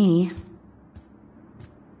 Unlike me.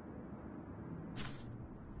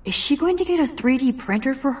 Is she going to get a 3D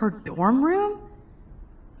printer for her dorm room?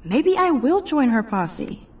 Maybe I will join her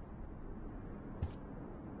posse.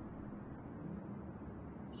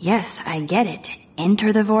 Yes, I get it.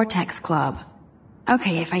 Enter the Vortex Club.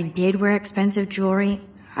 Okay, if I did wear expensive jewelry,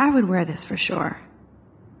 I would wear this for sure.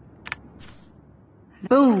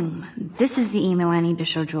 Boom! This is the email I need to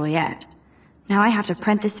show Juliet. Now I have to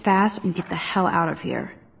print this fast and get the hell out of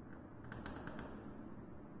here.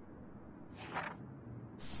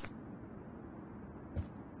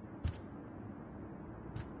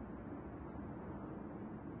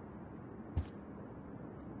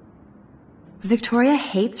 Victoria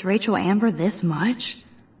hates Rachel Amber this much?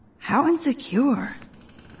 How insecure.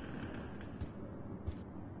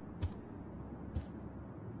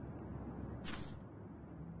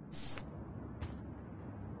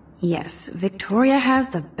 Yes, Victoria has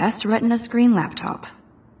the best Retina screen laptop.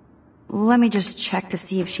 Let me just check to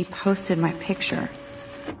see if she posted my picture.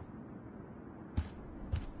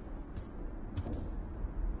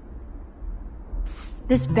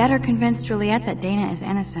 This better convince Juliet that Dana is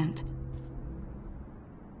innocent.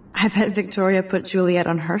 I bet Victoria put Juliet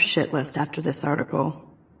on her shit list after this article.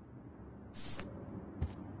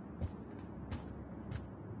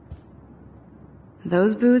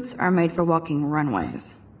 Those boots are made for walking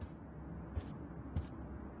runways.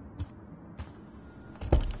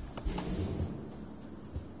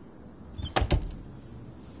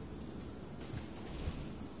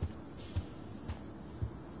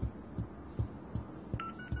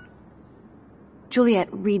 Juliet,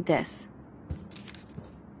 read this.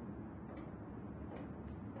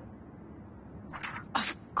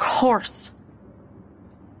 Of course.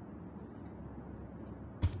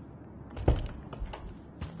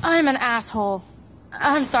 I'm an asshole.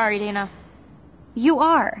 I'm sorry, Dana. You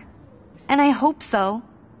are. And I hope so.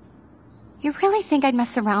 You really think I'd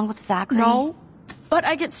mess around with Zachary? No, but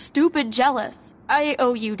I get stupid jealous. I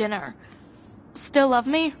owe you dinner. Still love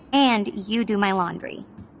me? And you do my laundry.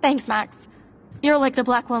 Thanks, Max. You're like the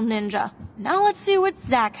Blackwell Ninja. Now let's see what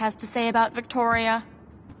Zach has to say about Victoria.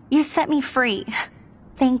 You set me free.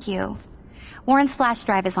 Thank you. Warren's flash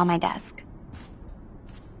drive is on my desk.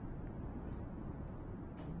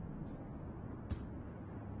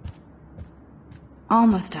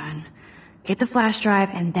 Almost done. Get the flash drive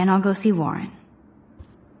and then I'll go see Warren.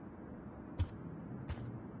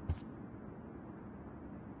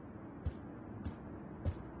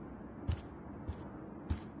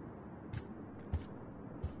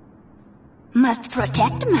 Must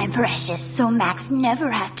protect my precious so Max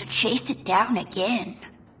never has to chase it down again.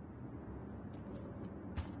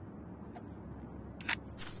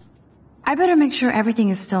 I better make sure everything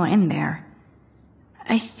is still in there.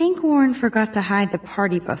 I think Warren forgot to hide the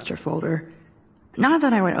Party Buster folder. Not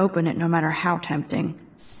that I would open it no matter how tempting.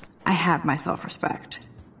 I have my self-respect.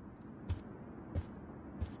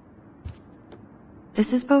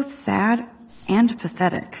 This is both sad and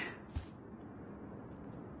pathetic.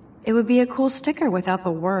 It would be a cool sticker without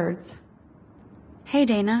the words. Hey,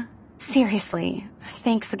 Dana. Seriously,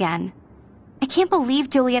 thanks again. I can't believe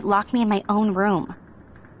Juliet locked me in my own room.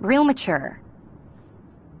 Real mature.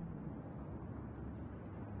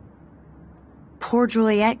 Poor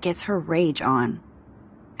Juliet gets her rage on.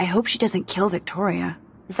 I hope she doesn't kill Victoria.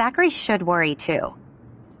 Zachary should worry too.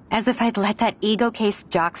 As if I'd let that ego-cased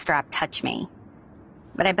jockstrap touch me.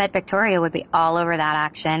 But I bet Victoria would be all over that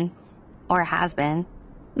action. Or has been.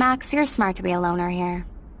 Max, you're smart to be a loner here.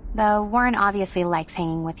 Though Warren obviously likes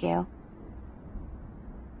hanging with you.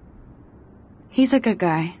 He's a good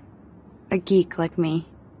guy. A geek like me.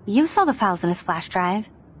 You saw the files in his flash drive.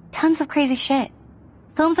 Tons of crazy shit.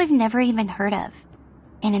 Films I've never even heard of.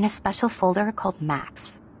 And in a special folder called Max.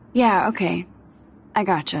 Yeah, okay. I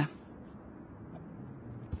gotcha.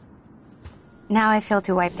 Now I feel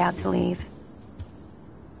too wiped out to leave.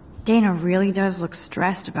 Dana really does look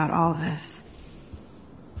stressed about all this.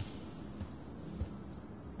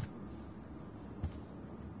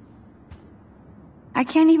 I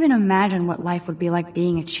can't even imagine what life would be like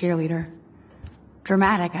being a cheerleader.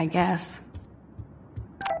 Dramatic, I guess.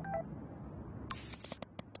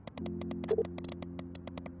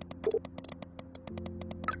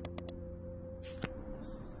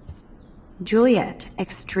 Juliet,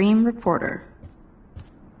 extreme reporter.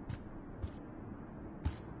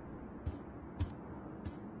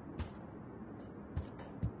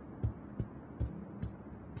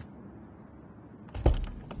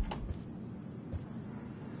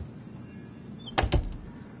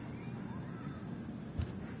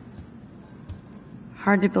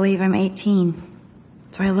 Hard to believe I'm 18.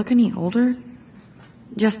 Do I look any older?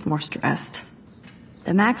 Just more stressed.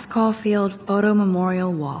 The Max Caulfield Photo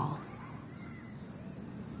Memorial Wall.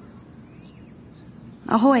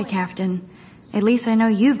 Ahoy, Captain. At least I know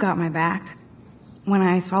you've got my back. When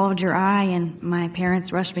I swallowed your eye and my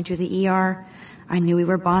parents rushed me to the ER, I knew we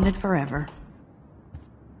were bonded forever.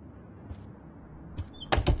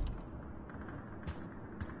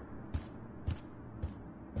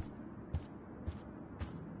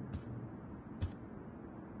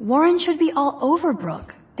 Warren should be all over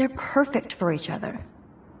Brooke. They're perfect for each other.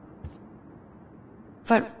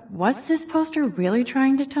 But what's this poster really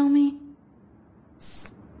trying to tell me?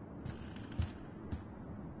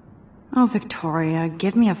 Oh, Victoria,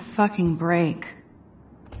 give me a fucking break.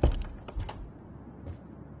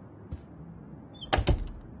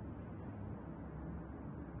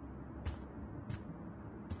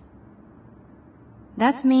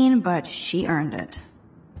 That's mean, but she earned it.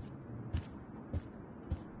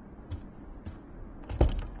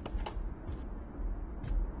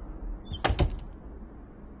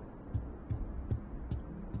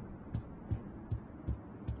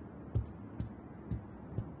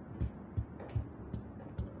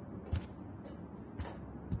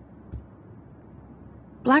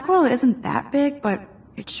 Blackwell isn't that big, but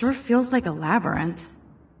it sure feels like a labyrinth.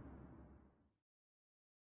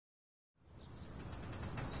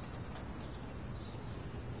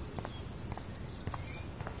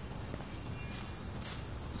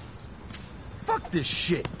 Fuck this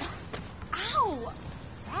shit. Ow!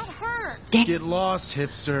 That hurt. Get lost,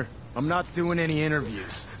 hipster. I'm not doing any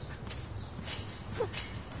interviews.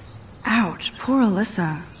 Ouch, poor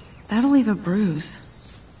Alyssa. That'll leave a bruise.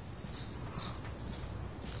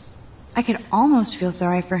 I could almost feel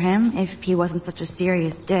sorry for him if he wasn't such a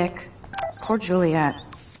serious dick. Poor Juliet.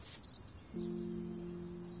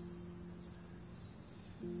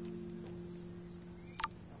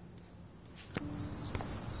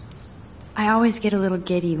 I always get a little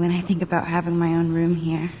giddy when I think about having my own room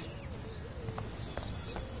here.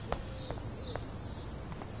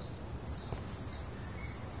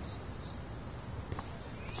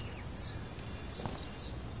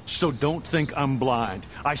 So don't think I'm blind.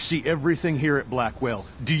 I see everything here at Blackwell.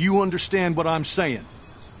 Do you understand what I'm saying?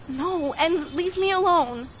 No, and leave me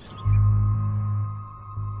alone.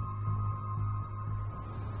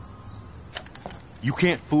 You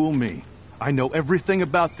can't fool me. I know everything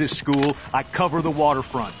about this school. I cover the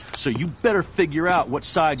waterfront. So you better figure out what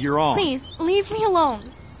side you're on. Please, leave me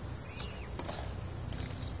alone.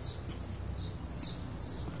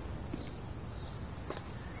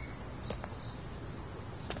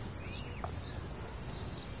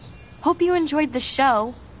 Hope you enjoyed the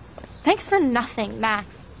show. Thanks for nothing,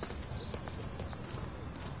 Max.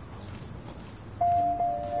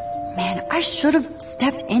 Man, I should have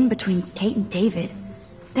stepped in between Kate and David.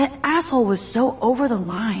 That asshole was so over the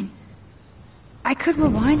line. I could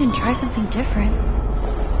rewind and try something different.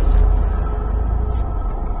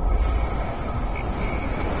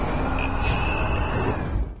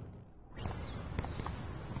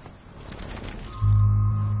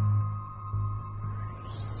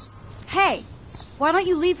 Why don't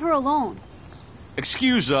you leave her alone?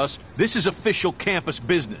 Excuse us, this is official campus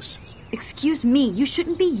business. Excuse me, you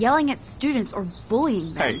shouldn't be yelling at students or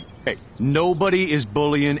bullying them. Hey, nobody is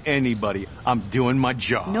bullying anybody. I'm doing my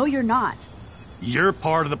job. No, you're not. You're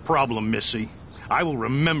part of the problem, Missy. I will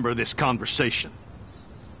remember this conversation.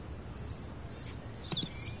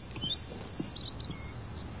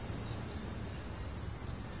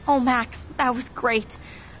 Oh, Max, that was great.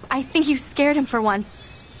 I think you scared him for once.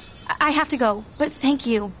 I have to go, but thank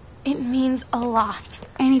you. It means a lot.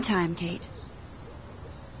 Anytime, Kate.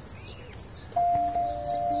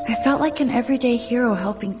 I felt like an everyday hero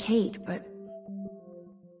helping Kate, but...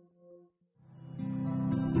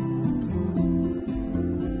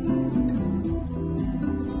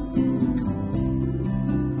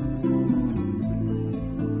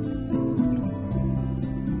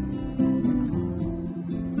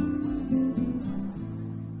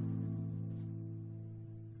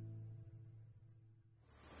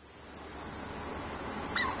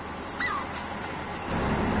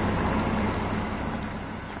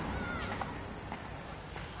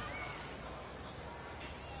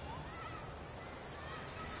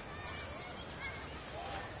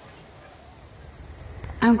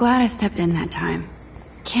 I'm glad I stepped in that time.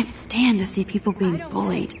 Can't stand to see people being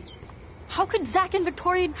bullied. How could Zach and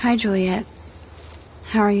Victoria... Hi, Juliet.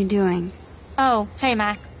 How are you doing? Oh, hey,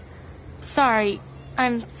 Max. Sorry,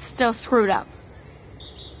 I'm still screwed up.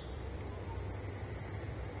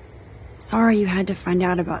 Sorry you had to find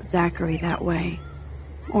out about Zachary that way.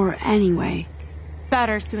 Or anyway.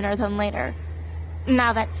 Better sooner than later.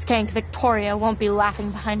 Now that skank Victoria won't be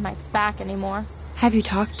laughing behind my back anymore. Have you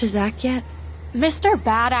talked to Zach yet? Mr.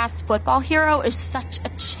 Badass Football Hero is such a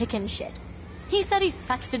chicken shit. He said he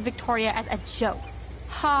sexted Victoria as a joke.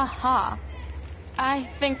 Ha ha. I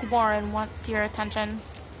think Warren wants your attention.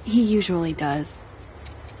 He usually does.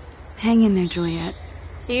 Hang in there, Juliet.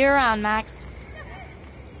 See you around, Max.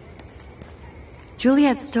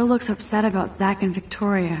 Juliet still looks upset about Zach and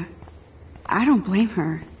Victoria. I don't blame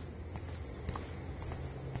her.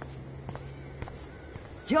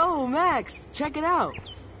 Yo, Max, check it out.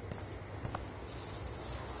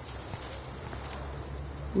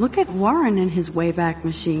 Look at Warren and his Wayback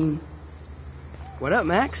Machine. What up,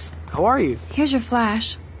 Max? How are you? Here's your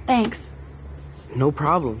flash. Thanks. No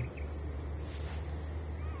problem.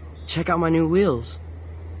 Check out my new wheels.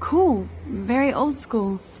 Cool. Very old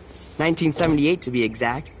school. 1978 to be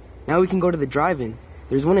exact. Now we can go to the drive-in.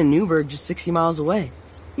 There's one in Newburgh just 60 miles away.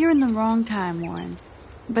 You're in the wrong time, Warren.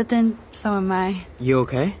 But then, so am I. You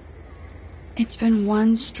okay? It's been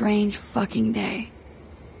one strange fucking day.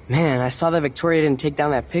 Man, I saw that Victoria didn't take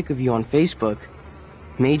down that pic of you on Facebook.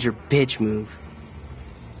 Major bitch move.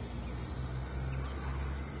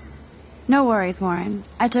 No worries, Warren.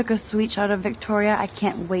 I took a sweet shot of Victoria I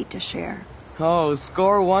can't wait to share. Oh,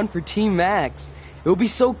 score one for Team Max. It would be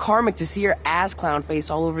so karmic to see her ass clown face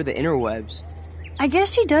all over the interwebs. I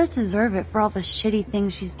guess she does deserve it for all the shitty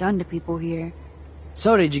things she's done to people here.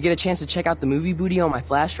 So, did you get a chance to check out the movie booty on my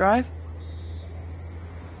flash drive?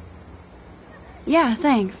 Yeah,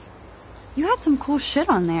 thanks. You had some cool shit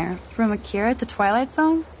on there, from Akira to Twilight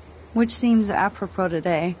Zone, which seems apropos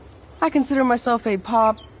today. I consider myself a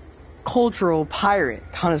pop cultural pirate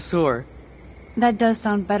connoisseur. That does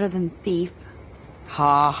sound better than thief.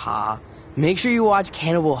 Ha ha. Make sure you watch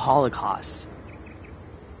Cannibal Holocaust.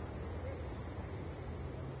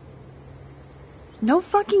 No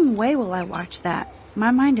fucking way will I watch that.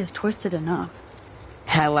 My mind is twisted enough.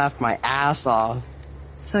 I laughed my ass off.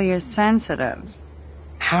 So you're sensitive.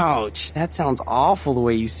 Ouch, that sounds awful the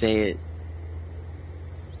way you say it.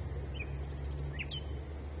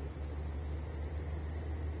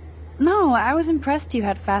 No, I was impressed you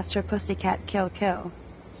had faster Pussycat Kill Kill.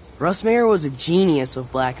 Russ Meyer was a genius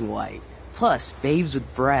of black and white. Plus, babes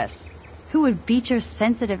with breasts. Who would beat your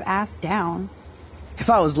sensitive ass down? If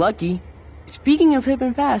I was lucky. Speaking of hip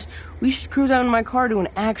and fast, we should cruise out in my car to an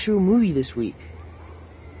actual movie this week.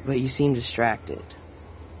 But you seem distracted.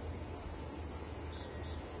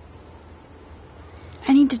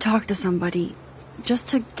 I need to talk to somebody, just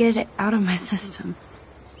to get it out of my system.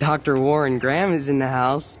 Dr. Warren Graham is in the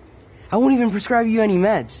house. I won't even prescribe you any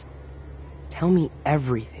meds. Tell me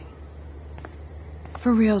everything.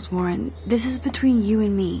 For reals, Warren, this is between you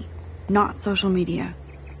and me, not social media.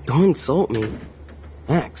 Don't insult me.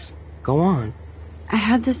 Max, go on. I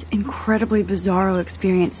had this incredibly bizarro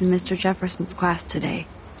experience in Mr. Jefferson's class today.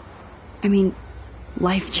 I mean,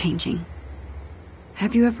 life-changing.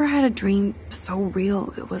 Have you ever had a dream so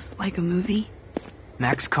real it was like a movie?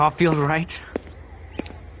 Max Caulfield, right?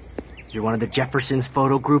 You're one of the Jefferson's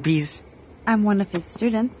photo groupies? I'm one of his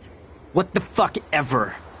students. What the fuck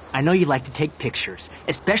ever? I know you like to take pictures,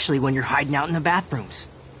 especially when you're hiding out in the bathrooms.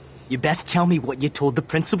 You best tell me what you told the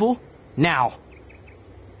principal now.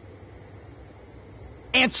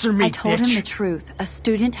 Answer me, I told bitch. him the truth. A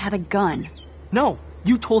student had a gun. No,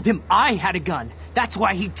 you told him I had a gun. That's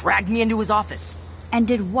why he dragged me into his office. And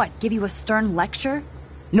did what? Give you a stern lecture?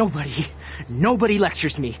 Nobody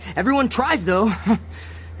lectures me. Everyone tries, though.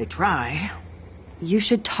 They try. You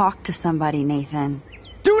should talk to somebody, Nathan.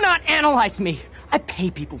 Do not analyze me. I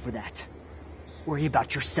pay people for that. Worry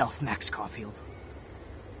about yourself, Max Caulfield.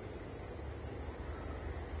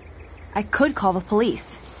 I could call the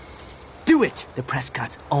police. Do it! The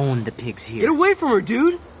Prescotts own the pigs here. Get away from her,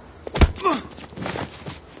 dude!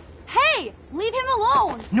 Hey! Leave him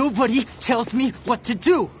alone! Nobody tells me what to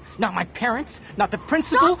do. Not my parents, not the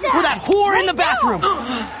principal, Stop that! or that whore in the Right bathroom.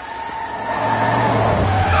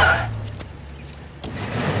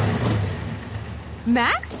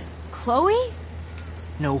 Max? Chloe?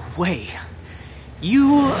 No way.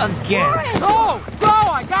 You again. Warren! Go! Go!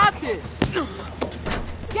 I got this!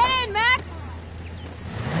 Get in, Max!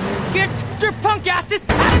 Get your punk asses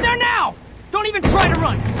out of there now! Don't even try to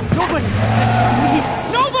run! Nobody!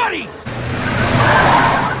 Nobody!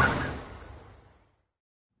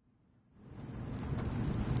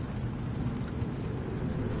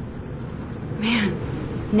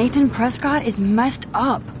 Man, Nathan Prescott is messed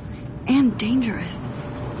up and dangerous.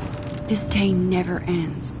 This day never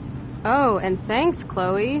ends. Oh, and thanks,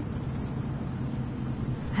 Chloe.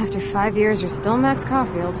 After 5 years, you're still Max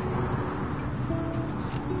Caulfield.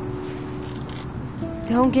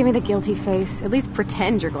 Don't give me the guilty face. At least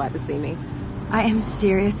pretend you're glad to see me. I am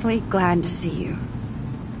seriously glad to see you.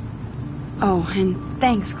 Oh, and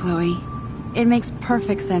thanks, Chloe. It makes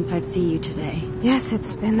perfect sense I'd see you today. Yes,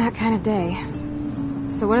 it's been that kind of day.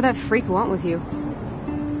 So what did that freak want with you?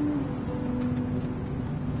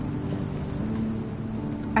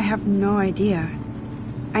 I have no idea.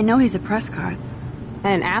 I know he's a Prescott.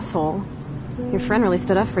 And an asshole. Your friend really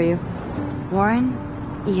stood up for you. Warren?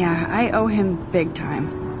 Yeah, I owe him big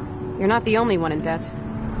time. You're not the only one in debt.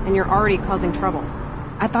 And you're already causing trouble.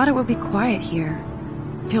 I thought it would be quiet here.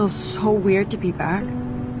 Feels so weird to be back.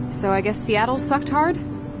 So I guess Seattle sucked hard?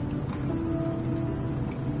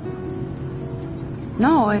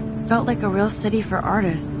 No, it felt like a real city for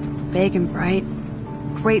artists. Big and bright.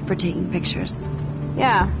 Great for taking pictures.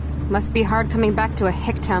 Yeah, must be hard coming back to a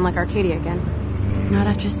hick town like Arcadia again. Not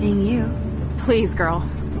after seeing you. Please, girl.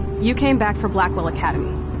 You came back for Blackwell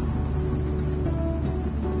Academy.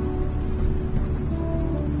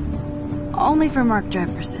 Only for Mark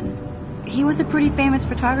Jefferson. He was a pretty famous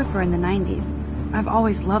photographer in the 90s. I've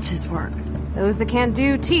always loved his work. Those that can't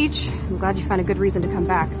do, teach. I'm glad you found a good reason to come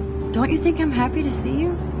back. Don't you think I'm happy to see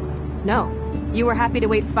you? No. You were happy to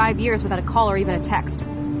wait 5 years without a call or even a text.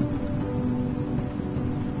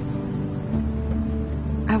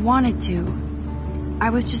 I wanted to. I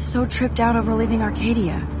was just so tripped out over leaving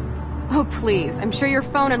Arcadia. Oh, please. I'm sure your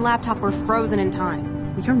phone and laptop were frozen in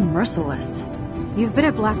time. You're merciless. You've been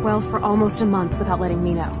at Blackwell for almost a month without letting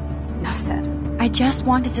me know. Enough said. I just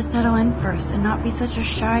wanted to settle in first and not be such a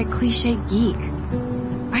shy, cliche geek.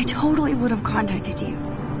 I totally would have contacted you.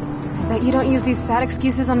 I bet you don't use these sad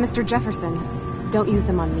excuses on Mr. Jefferson. Don't use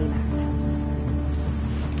them on me, Max.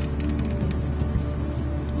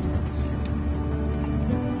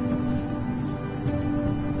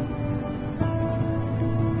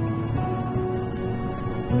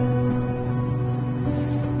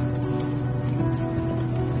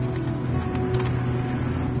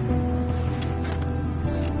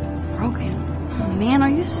 Man, are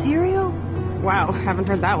you serial? Wow, haven't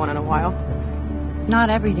heard that one in a while.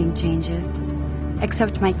 Not everything changes.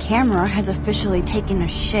 Except my camera has officially taken a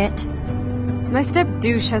shit. My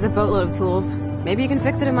step-douche has a boatload of tools. Maybe you can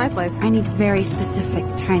fix it in my place. I need very specific,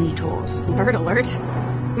 tiny tools. Nerd alert.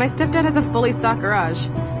 My stepdad has a fully stocked garage.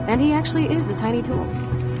 And he actually is a tiny tool.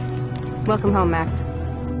 Welcome home, Max.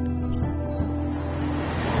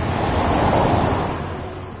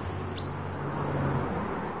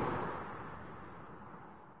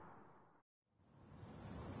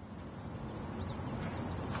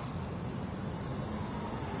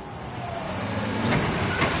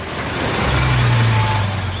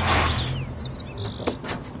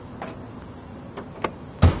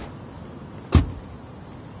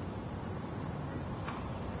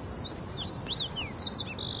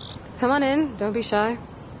 Come on in. Don't be shy.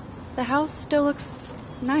 The house still looks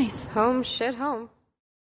nice. Home, shit, home.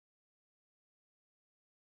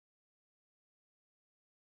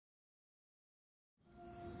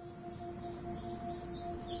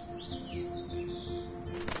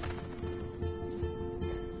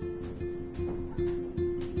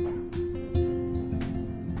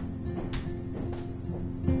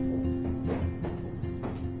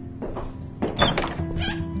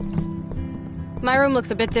 My room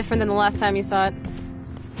looks a bit different than the last time you saw it.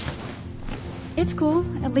 It's cool.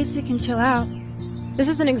 At least we can chill out. This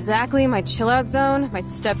isn't exactly my chill-out zone. My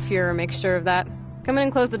stepfuhrer makes sure of that. Come in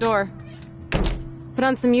and close the door. Put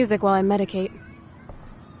on some music while I medicate.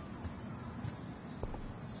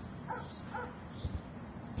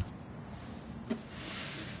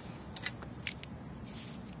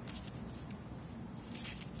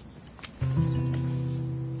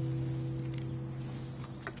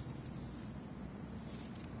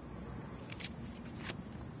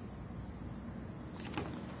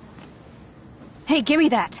 Hey, give me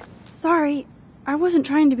that! Sorry, I wasn't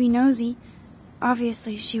trying to be nosy.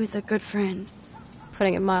 Obviously, she was a good friend.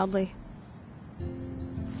 Putting it mildly.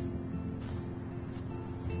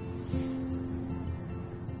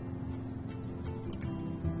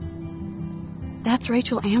 That's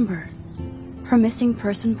Rachel Amber. Her missing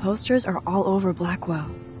person posters are all over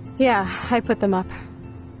Blackwell. Yeah, I put them up.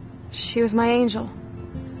 She was my angel.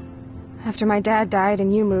 After my dad died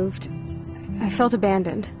and you moved, I felt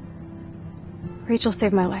abandoned. Rachel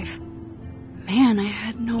saved my life. Man, I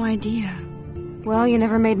had no idea. Well, you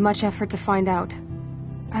never made much effort to find out.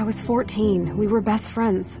 I was 14. We were best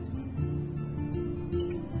friends.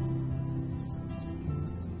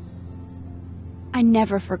 I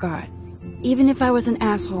never forgot. Even if I was an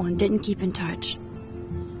asshole and didn't keep in touch.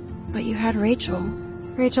 But you had Rachel.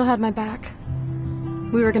 Rachel had my back.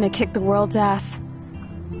 We were gonna kick the world's ass.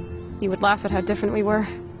 You would laugh at how different we were.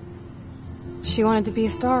 She wanted to be a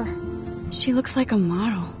star. She looks like a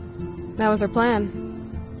model. That was her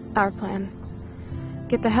plan. Our plan.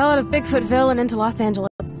 Get the hell out of Bigfootville and into Los Angeles.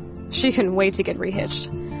 She couldn't wait to get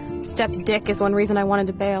rehitched. Step dick is one reason I wanted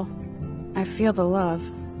to bail. I feel the love.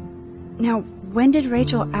 Now, when did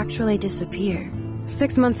Rachel actually disappear?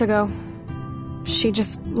 6 months ago. She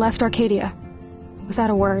just left Arcadia. Without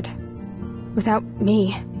a word. Without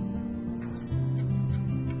me.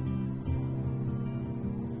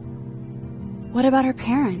 What about her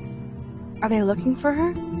parents? Are they looking for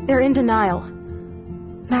her? They're in denial.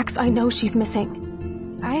 Max, I know she's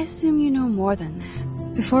missing. I assume you know more than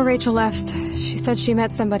that. Before Rachel left, she said she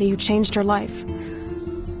met somebody who changed her life.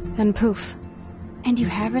 Then poof. And you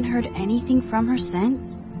haven't heard anything from her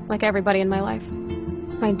since? Like everybody in my life.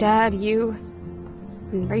 My dad, you,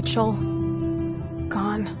 and Rachel.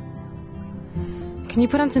 Gone. Can you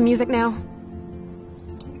put on some music now?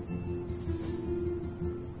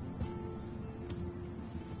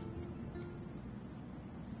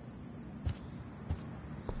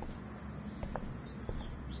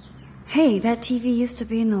 Hey, that TV used to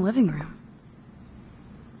be in the living room.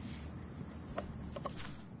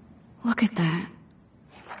 Look at that.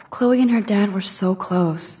 Chloe and her dad were so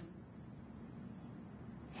close.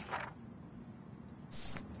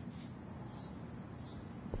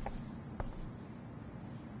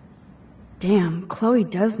 Damn, Chloe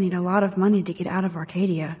does need a lot of money to get out of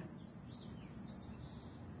Arcadia.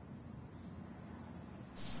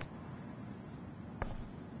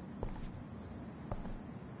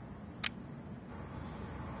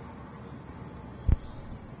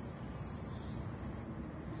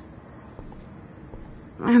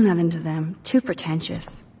 I'm not into them. Too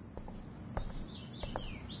pretentious.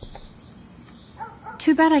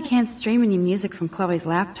 Too bad I can't stream any music from Chloe's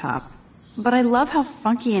laptop. But I love how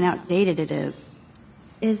funky and outdated it is.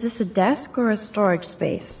 Is this a desk or a storage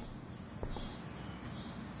space?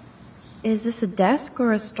 Is this a desk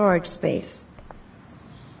or a storage space?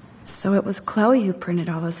 So it was Chloe who printed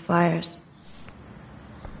all those flyers.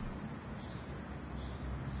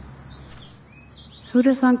 Who'd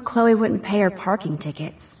have thought Chloe wouldn't pay her parking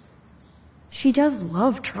tickets? She does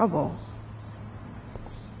love trouble.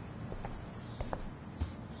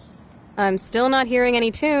 I'm still not hearing any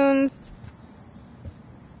tunes.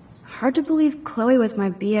 Hard to believe Chloe was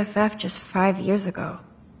my BFF just 5 years ago.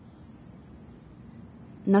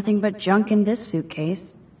 Nothing but junk in this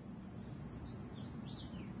suitcase.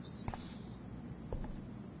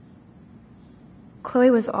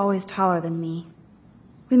 Chloe was always taller than me.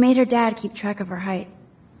 We made her dad keep track of her height.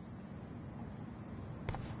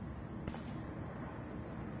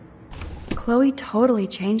 Chloe totally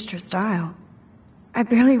changed her style. I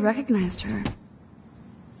barely recognized her.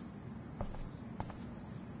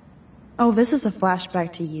 Oh, this is a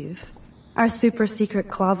flashback to youth. Our super secret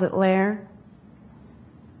closet lair.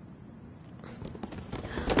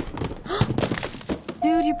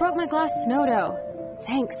 Dude, you broke my glass snow dough.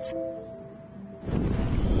 Thanks.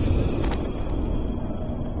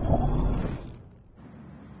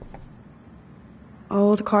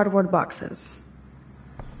 Old cardboard boxes.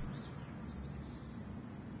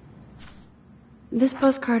 This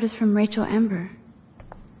postcard is from Rachel Amber.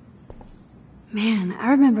 Man,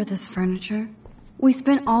 I remember this furniture. We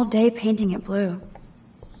spent all day painting it blue.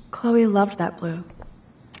 Chloe loved that blue.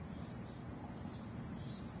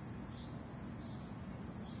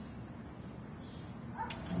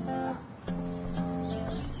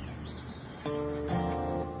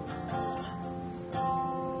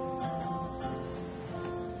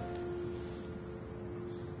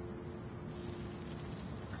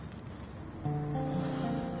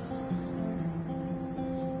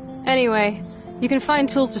 Anyway, you can find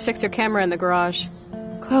tools to fix your camera in the garage.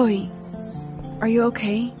 Chloe, are you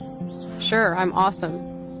okay? Sure, I'm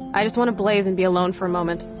awesome. I just want to blaze and be alone for a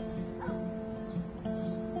moment.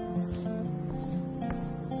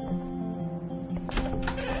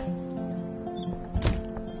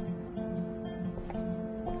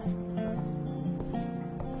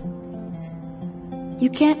 You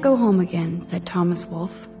can't go home again, said Thomas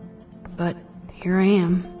Wolfe. But here I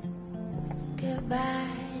am.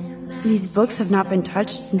 These books have not been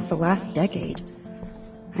touched since the last decade.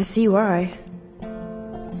 I see why.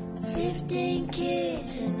 15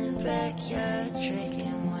 kids in the backyard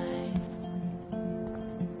drinking wine.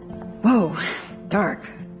 Whoa, dark.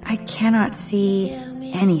 I cannot see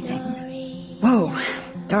anything. Whoa,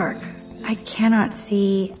 dark. I cannot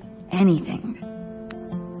see anything.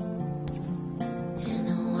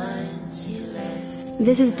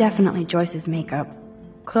 This is definitely Joyce's makeup.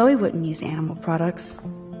 Chloe wouldn't use animal products.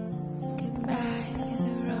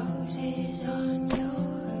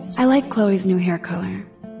 I like Chloe's new hair color.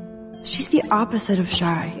 She's the opposite of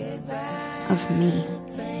shy. Of me.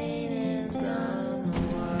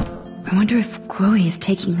 I wonder if Chloe is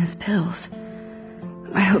taking those pills.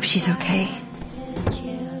 I hope she's okay.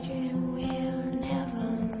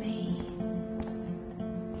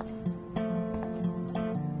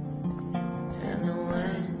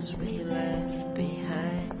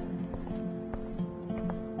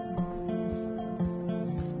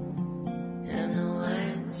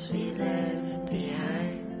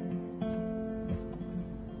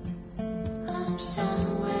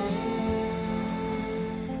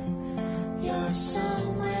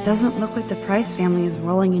 Doesn't look like the Price family is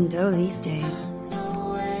rolling in dough these days.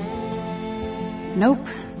 Nope,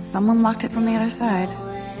 someone locked it from the other side.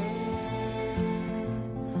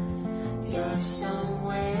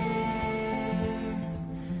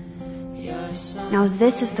 Now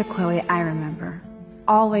this is the Chloe I remember.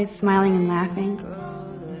 Always smiling and laughing.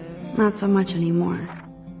 Not so much anymore.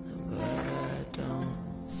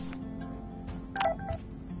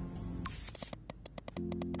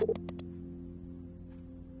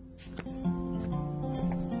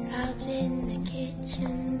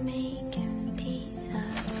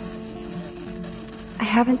 I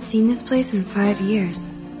haven't seen this place in 5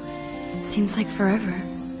 years. Seems like forever.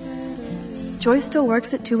 Joyce still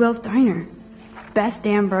works at Two Well's Diner. Best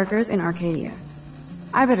damn burgers in Arcadia.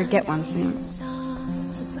 I better get one soon.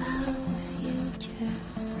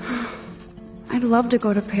 I'd love to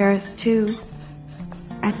go to Paris, too.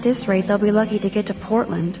 At this rate, they'll be lucky to get to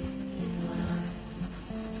Portland.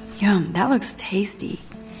 Yum, that looks tasty.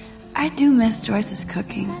 I do miss Joyce's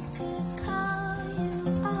cooking.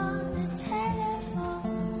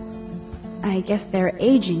 I guess they're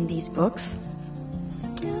aging these books.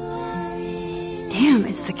 Damn,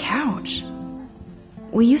 it's the couch.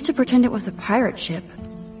 We used to pretend it was a pirate ship.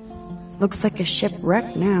 Looks like a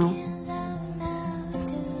shipwreck now.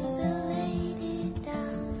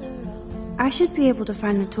 I should be able to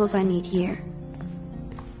find the tools I need here.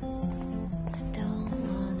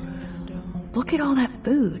 Look at all that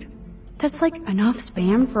food. That's like enough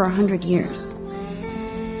Spam for 100 years.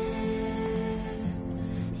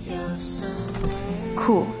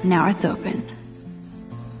 Cool, now it's opened.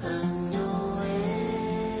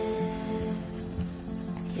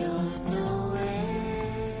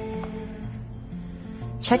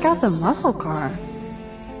 Check out the muscle car.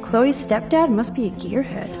 Chloe's stepdad must be a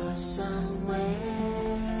gearhead.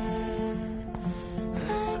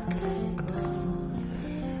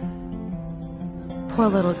 Poor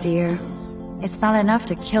little dear. It's not enough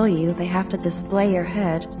to kill you, they have to display your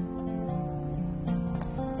head.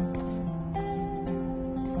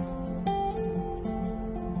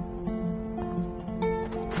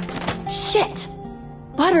 Shit!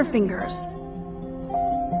 Butterfingers!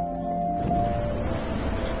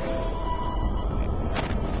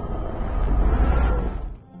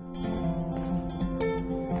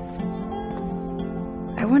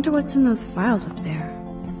 I wonder what's in those files up there.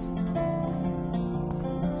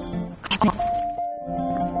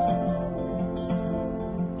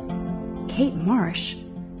 Kate Marsh?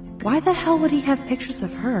 Why the hell would he have pictures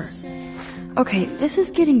of her? Okay, this is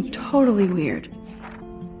getting totally weird.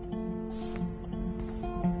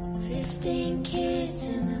 15 kids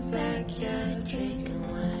in the backyard drinking.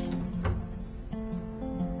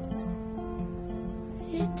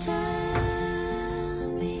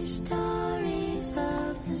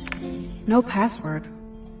 No password.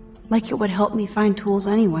 Like it would help me find tools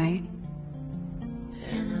anyway.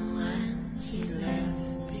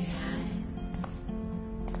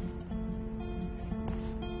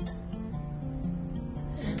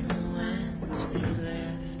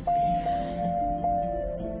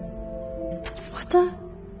 What the?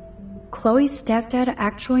 Chloe's stepdad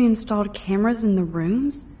actually installed cameras in the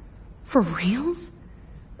rooms? For reals?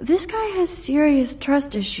 This guy has serious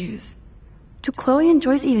trust issues. Do Chloe and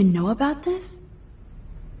Joyce even know about this?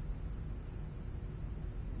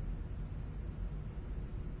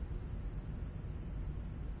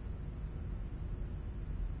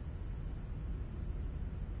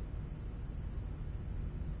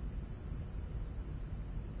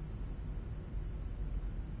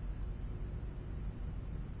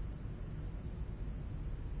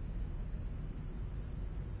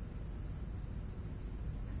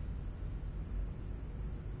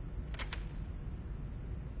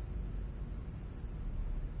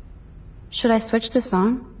 Should I switch this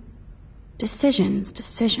on?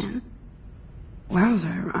 Decision.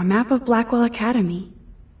 Wowzer, a map of Blackwell Academy.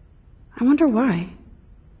 I wonder why.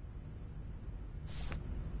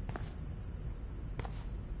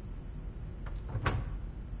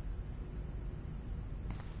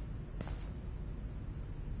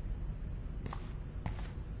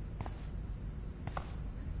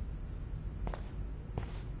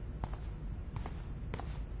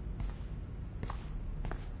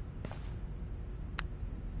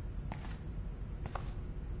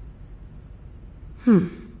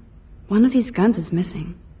 One of these guns is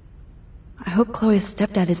missing. I hope Chloe's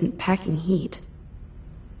stepdad isn't packing heat.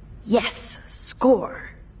 Yes! Score!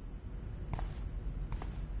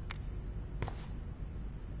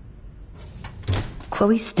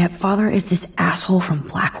 Chloe's stepfather is this asshole from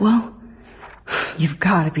Blackwell? You've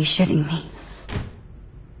got to be shitting me.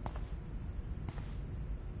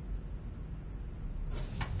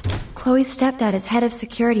 Chloe's stepdad is head of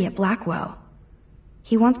security at Blackwell.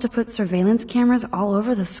 He wants to put surveillance cameras all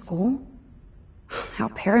over the school? How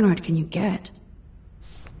paranoid can you get?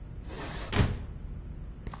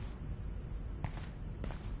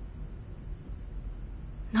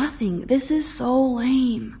 Nothing. This is so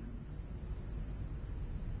lame.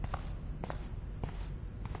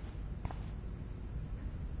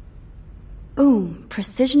 Boom.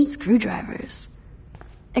 Precision screwdrivers.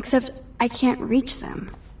 Except I can't reach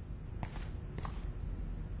them.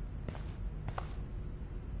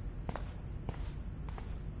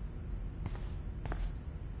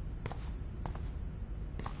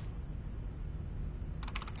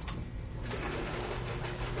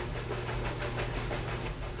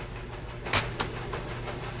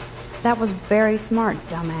 That was very smart,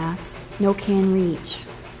 dumbass. No can reach.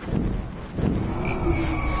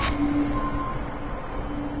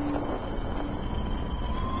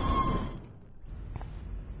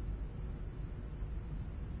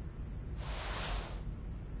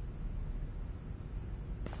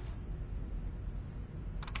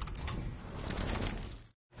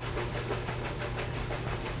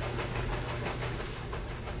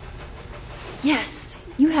 Yes,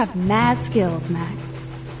 you have mad skills, Max.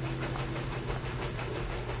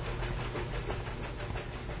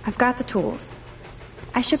 I've got the tools.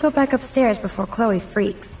 I should go back upstairs before Chloe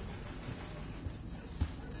freaks.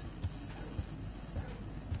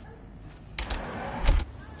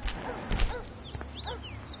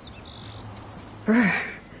 Brr.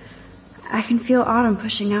 I can feel autumn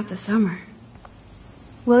pushing out the summer.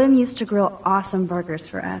 William used to grill awesome burgers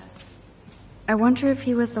for us. I wonder if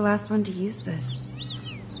he was the last one to use this.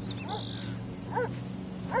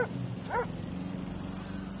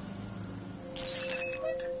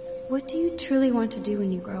 What do you truly want to do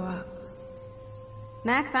when you grow up?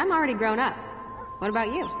 Max, I'm already grown up. What about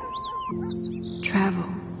you? Travel.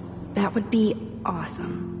 That would be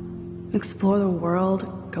awesome. Explore the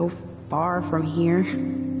world, go far from here.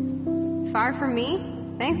 Far from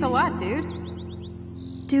me? Thanks a lot,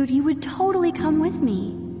 dude. Dude, you would totally come with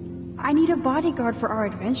me. I need a bodyguard for our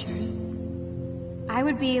adventures. I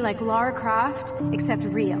would be like Lara Croft, except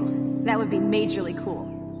real. That would be majorly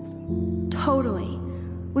cool. Totally.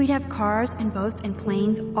 We'd have cars and boats and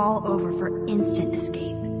planes all over for instant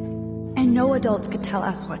escape. And no adults could tell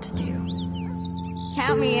us what to do.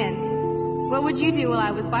 Count me in. What would you do while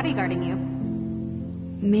I was bodyguarding you?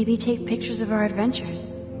 Maybe take pictures of our adventures.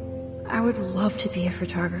 I would love to be a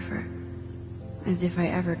photographer. As if I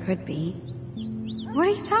ever could be. What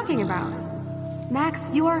are you talking about? Max,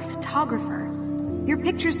 you are a photographer. Your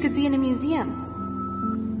pictures could be in a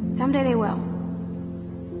museum. Someday they will.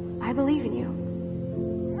 I believe in you.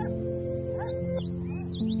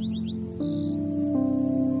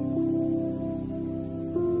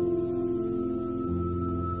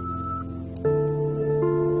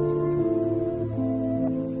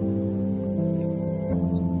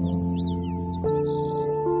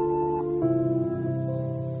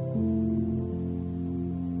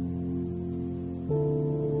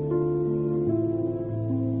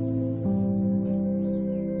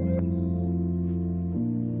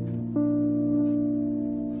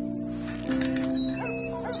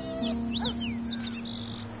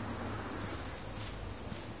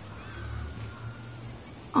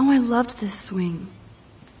 Oh, I loved this swing.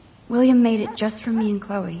 William made it just for me and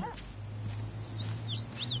Chloe.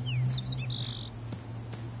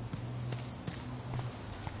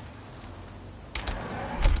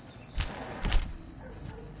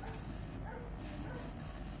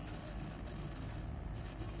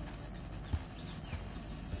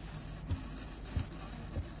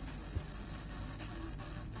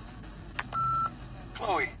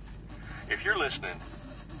 Chloe, if you're listening,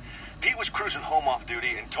 Pete was cruising home off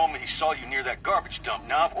duty and told me he saw you near that garbage dump.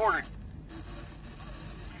 Now I've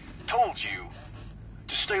told you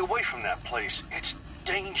to stay away from that place. It's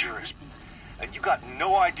dangerous. And you got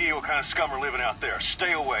no idea what kind of scum are living out there.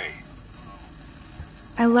 Stay away.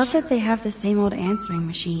 I love that they have the same old answering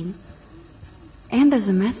machine. And there's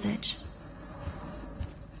a message.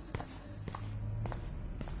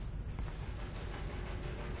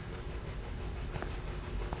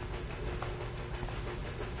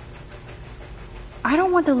 I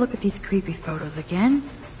don't want to look at these creepy photos again.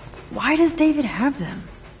 Why does David have them?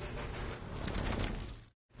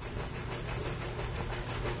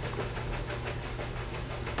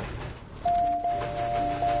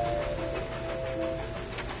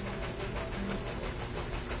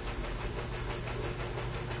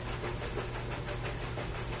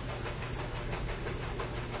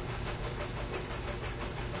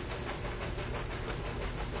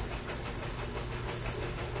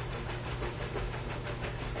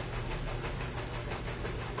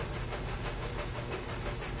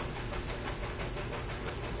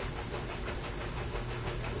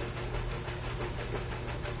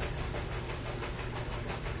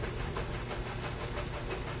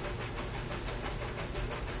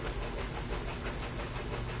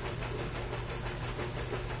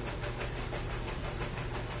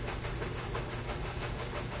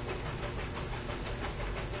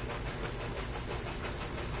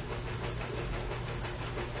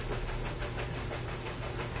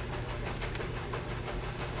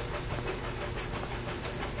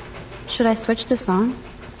 Should I switch the song?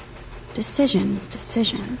 Decisions,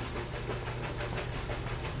 decisions.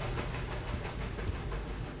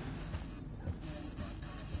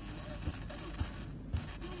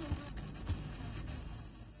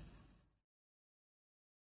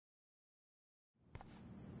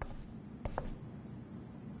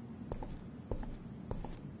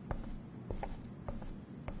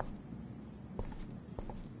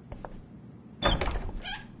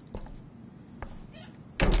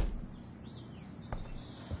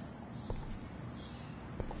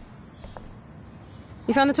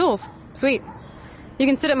 You found the tools. Sweet. You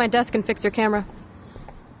can sit at my desk and fix your camera.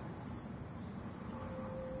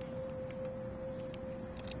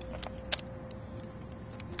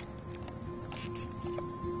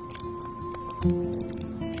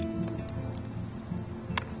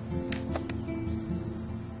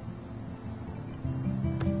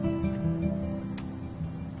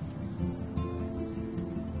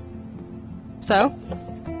 So?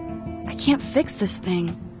 I can't fix this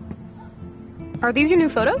thing. Are these your new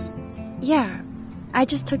photos? Yeah, I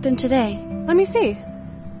just took them today. Let me see.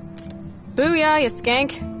 Booyah, you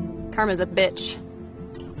skank. Karma's a bitch.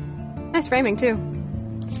 Nice framing, too.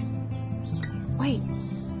 Wait,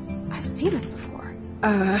 I've seen this before.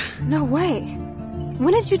 No way.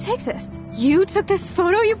 When did you take this? You took this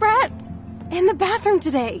photo, you brat? In the bathroom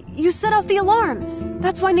today. You set off the alarm.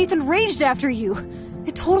 That's why Nathan raged after you.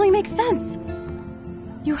 It totally makes sense.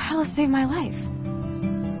 You hella saved my life.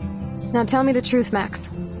 Now tell me the truth, Max.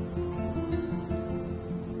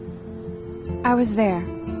 I was there,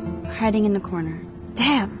 hiding in the corner.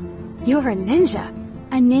 Damn, you were a ninja.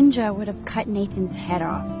 A ninja would have cut Nathan's head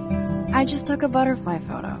off. I just took a butterfly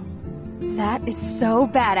photo. That is so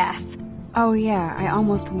badass. Oh yeah, I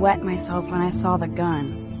almost wet myself when I saw the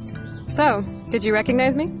gun. So, did you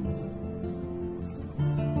recognize me?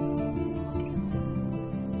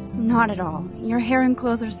 Not at all. Your hair and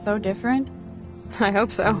clothes are so different. I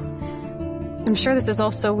hope so. I'm sure this is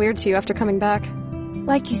all so weird to you after coming back.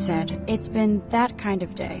 Like you said, it's been that kind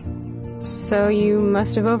of day. So you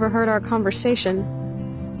must have overheard our conversation.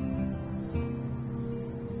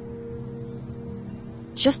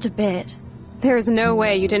 Just a bit. There is no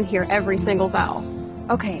way you didn't hear every single vowel.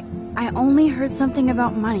 Okay, I only heard something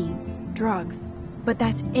about money, drugs, but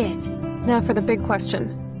that's it. Now for the big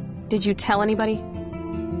question. Did you tell anybody?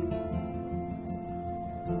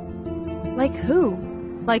 Like who?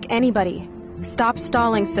 Like anybody. Stop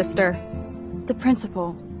stalling, sister. The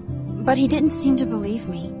principal. But he didn't seem to believe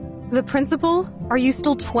me. The principal? Are you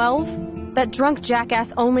still 12? That drunk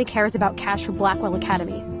jackass only cares about cash for Blackwell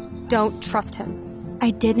Academy. Don't trust him.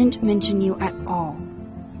 I didn't mention you at all.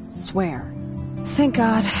 Swear. Thank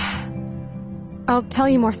God. I'll tell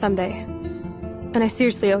you more someday. And I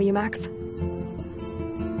seriously owe you, Max.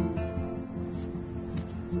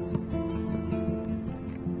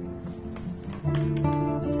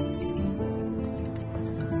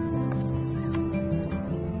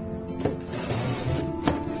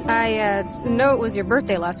 I know it was your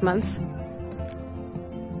birthday last month.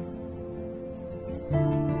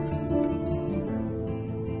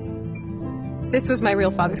 This was my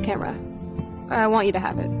real father's camera. I want you to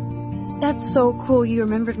have it. That's so cool you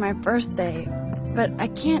remembered my birthday. But I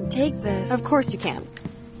can't take this. Of course you can.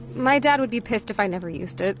 My dad would be pissed if I never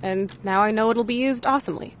used it, and now I know it'll be used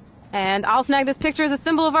awesomely. And I'll snag this picture as a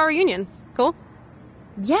symbol of our reunion. Cool?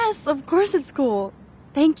 Yes, of course it's cool.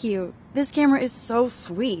 Thank you. This camera is so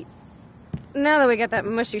sweet. Now that we got that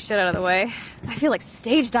mushy shit out of the way, I feel like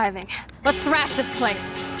stage diving. Let's thrash this place.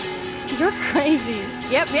 You're crazy.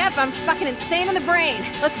 Yep, I'm fucking insane in the brain.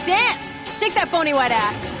 Let's dance! Shake that bony white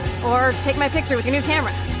ass. Or take my picture with your new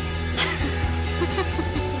camera.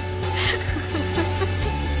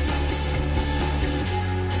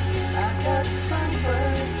 I got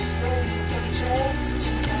sunburned, waiting for the jets to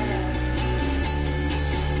land.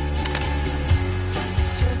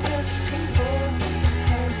 Circus people,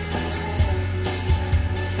 hand in hands.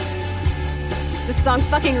 This song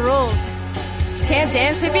fucking rules. Can't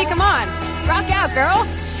dance, hippie? Come on. Rock out, girl.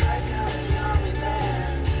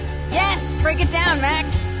 Yes, break it down, Max.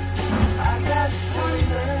 I got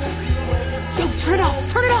sunburned. Yo, turn it off.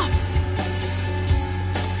 Turn it off.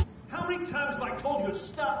 How many times have I told you to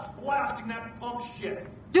stop blasting that punk shit?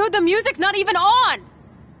 Dude, the music's not even on.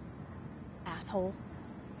 Asshole.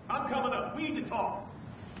 I'm coming up. We need to talk.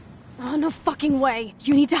 Oh, no fucking way.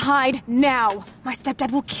 You need to hide now. My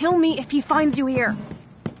stepdad will kill me if he finds you here.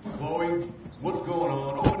 Chloe, what's going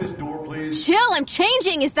on? Open this door, please. Chill, I'm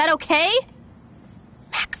changing. Is that okay?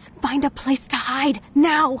 Max, find a place to hide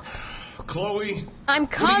now. Chloe, I'm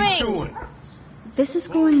coming. What are you doing? This is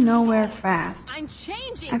going nowhere fast. I'm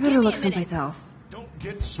changing. I better look someplace else. Don't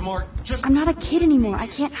get smart. Just... I'm not a kid anymore. I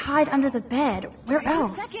can't hide under the bed. Where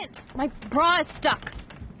else? Wait a second. My bra is stuck.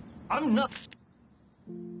 I'm not...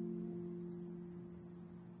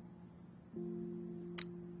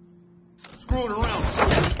 screwing around.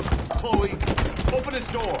 Chloe, open this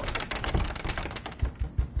door.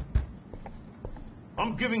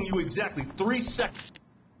 I'm giving you exactly 3 seconds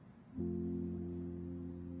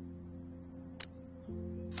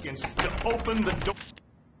to open the door.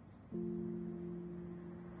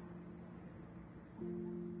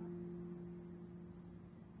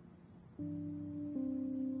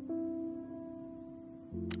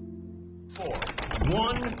 Four.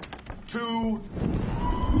 1, 2.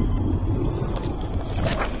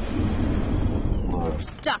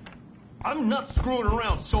 Stuck. I'm not screwing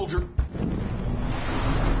around, soldier.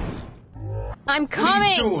 I'm coming. What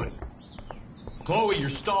are you doing? Chloe, you're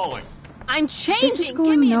stalling. I'm changing. This is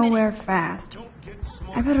going nowhere fast.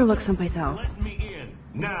 I better look someplace else. Let me in.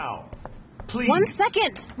 Now. Please. 1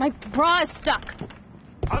 second. My bra is stuck.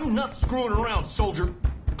 I'm not screwing around, soldier.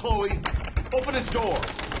 Chloe, open this door.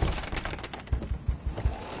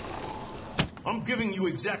 I'm giving you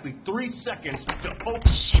exactly 3 seconds to open...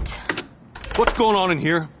 Shit. What's going on in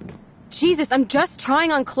here? Jesus, I'm just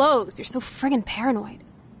trying on clothes. You're so friggin' paranoid.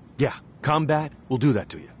 Yeah, combat will do that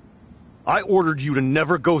to you. I ordered you to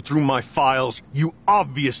never go through my files. You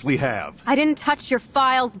obviously have. I didn't touch your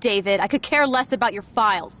files, David. I could care less about your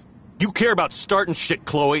files. You care about starting shit,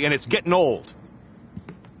 Chloe, and it's getting old.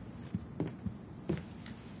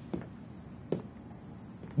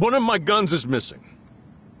 One of my guns is missing.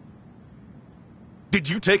 Did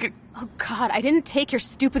you take it? Oh, God, I didn't take your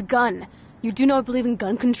stupid gun. You do know I believe in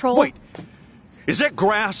gun control? Wait, is that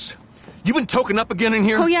grass? You been toking up again in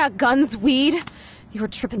here? Oh, yeah, guns, weed. You were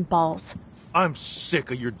tripping balls. I'm sick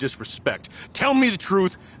of your disrespect. Tell me the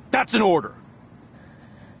truth. That's an order.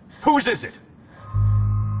 Whose is it?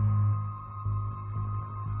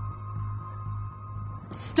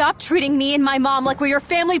 Stop treating me and my mom like we're your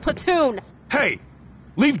family platoon. Hey,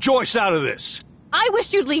 leave Joyce out of this. I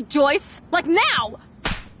wish you'd leave Joyce. Like now.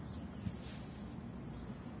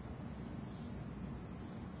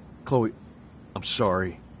 Chloe, I'm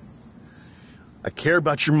sorry. I care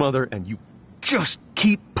about your mother, and you just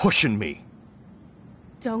keep pushing me.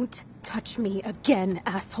 Don't touch me again,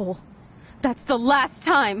 asshole. That's the last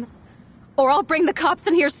time. Or I'll bring the cops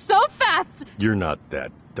in here so fast. You're not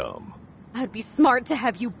that dumb. I'd be smart to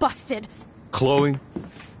have you busted. Chloe,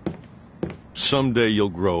 someday you'll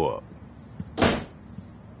grow up.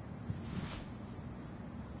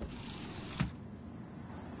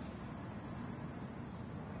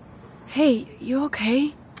 Hey, you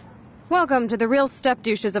okay? Welcome to the real step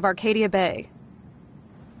douches of Arcadia Bay.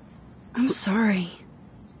 I'm sorry.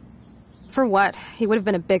 For what? He would have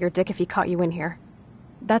been a bigger dick if he caught you in here.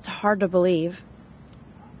 That's hard to believe.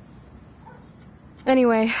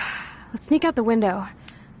 Anyway, let's sneak out the window.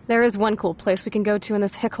 There is one cool place we can go to in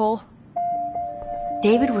this hick hole.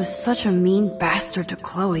 David was such a mean bastard to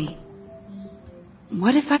Chloe.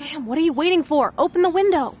 What if I... Damn, what are you waiting for? Open the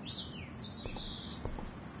window!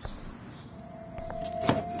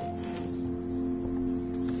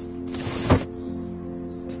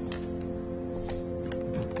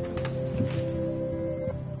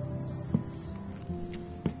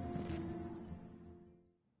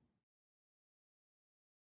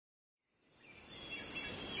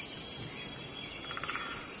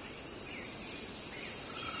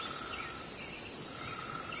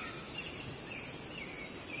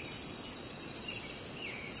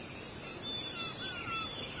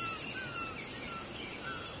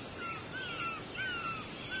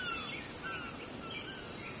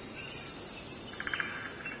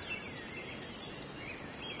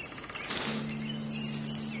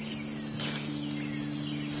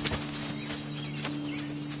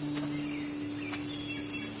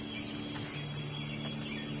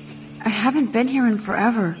 I haven't been here in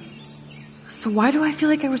forever. So why do I feel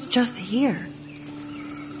like I was just here?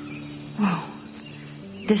 Whoa.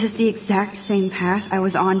 This is the exact same path I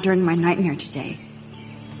was on during my nightmare today.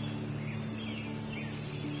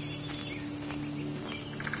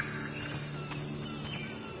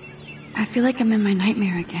 I feel like I'm in my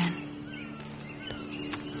nightmare again.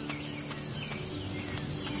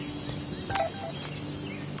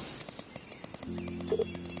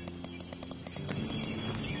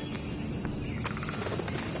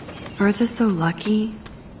 Birds are so lucky,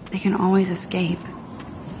 they can always escape.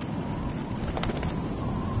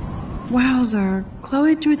 Wowzer,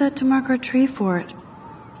 Chloe drew that to mark our tree fort,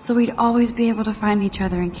 so we'd always be able to find each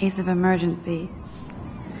other in case of emergency.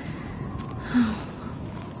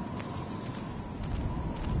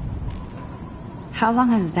 How long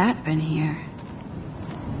has that been here?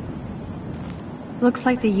 Looks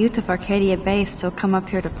like the youth of Arcadia Bay still come up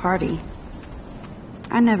here to party.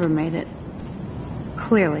 I never made it.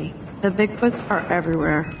 Clearly. The Bigfoots are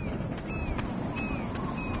everywhere.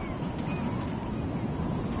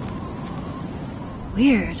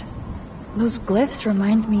 Weird. Those glyphs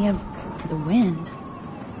remind me of the wind.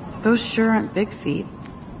 Those sure aren't big feet.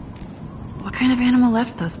 What kind of animal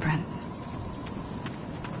left those prints?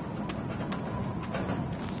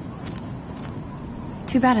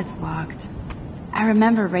 Too bad it's locked. I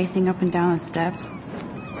remember racing up and down the steps.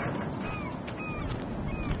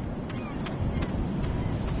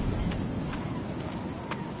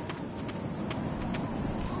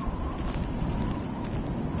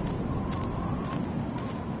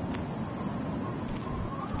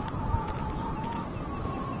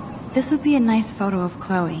 This would be a nice photo of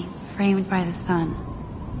Chloe, framed by the sun.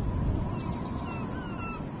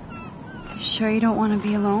 You sure you don't want to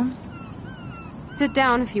be alone? Sit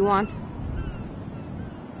down if you want.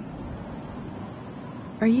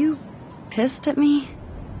 Are you pissed at me?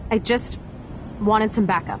 I just wanted some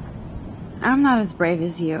backup. I'm not as brave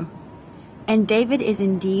as you. And David is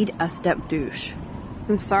indeed a step douche.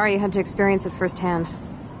 I'm sorry you had to experience it firsthand.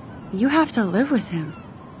 You have to live with him.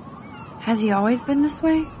 Has he always been this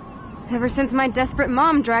way? Ever since my desperate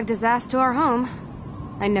mom dragged his ass to our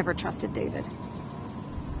home, I never trusted David.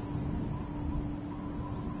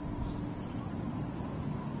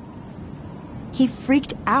 He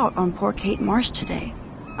freaked out on poor Kate Marsh today.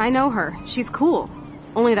 I know her. She's cool.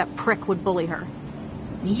 Only that prick would bully her.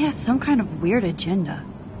 He has some kind of weird agenda.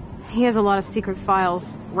 He has a lot of secret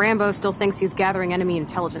files. Rambo still thinks he's gathering enemy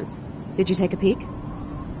intelligence. Did you take a peek?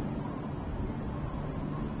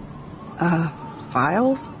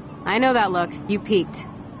 Files? I know that look. You peeked.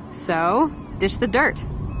 So, dish the dirt.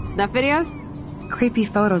 Snuff videos? Creepy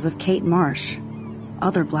photos of Kate Marsh.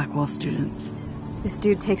 Other Blackwell students. This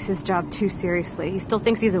dude takes his job too seriously. He still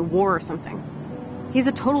thinks he's at war or something. He's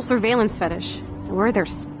a total surveillance fetish. Where are there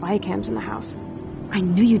spy cams in the house? I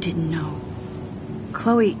knew you didn't know.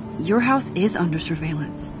 Chloe, your house is under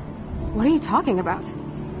surveillance. What are you talking about?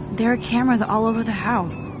 There are cameras all over the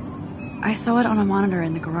house. I saw it on a monitor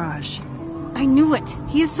in the garage. I knew it.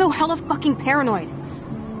 He is so hella fucking paranoid.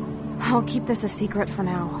 I'll keep this a secret for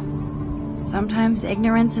now. Sometimes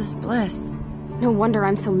ignorance is bliss. No wonder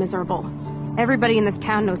I'm so miserable. Everybody in this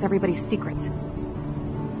town knows everybody's secrets.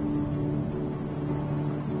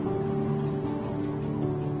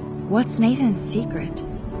 What's Nathan's secret?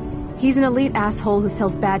 He's an elite asshole who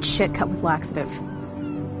sells bad shit cut with laxative.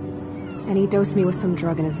 And he dosed me with some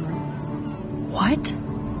drug in his room. What?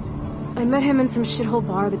 I met him in some shithole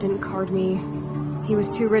bar that didn't card me. He was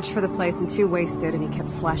too rich for the place and too wasted, and he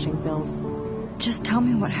kept flashing bills. Just tell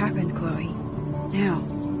me what happened, Chloe. Now.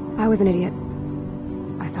 I was an idiot.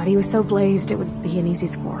 I thought he was so blazed it would be an easy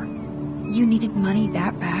score. You needed money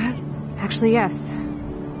that bad? Actually, yes.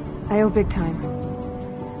 I owe big time.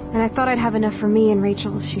 And I thought I'd have enough for me and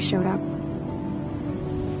Rachel if she showed up.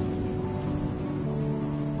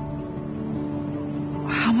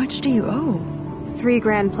 How much do you owe? $3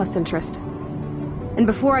 grand plus interest. And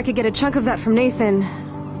before I could get a chunk of that from Nathan,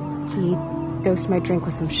 he dosed my drink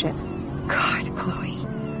with some shit. God, Chloe.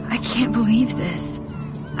 I can't believe this.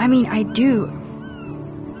 I mean, I do.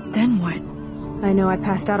 Then what? I know I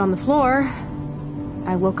passed out on the floor.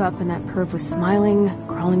 I woke up and that perv was smiling,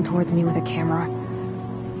 crawling towards me with a camera.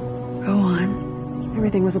 Go on.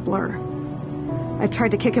 Everything was a blur. I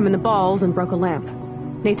tried to kick him in the balls and broke a lamp.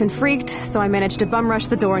 Nathan freaked, so I managed to bum rush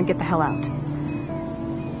the door and get the hell out.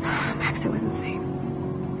 Max, it was insane.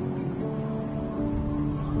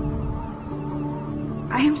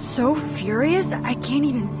 I am so furious, I can't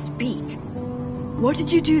even speak. What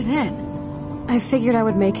did you do then? I figured I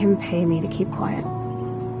would make him pay me to keep quiet.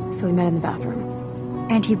 So we met in the bathroom.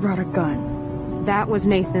 And he brought a gun. That was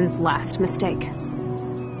Nathan's last mistake.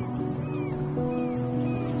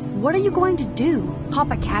 What are you going to do?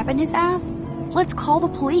 Pop a cap in his ass? Let's call the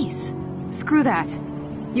police. Screw that.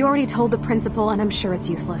 You already told the principal, and I'm sure it's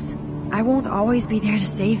useless. I won't always be there to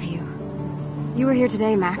save you. You were here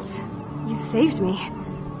today, Max. You saved me.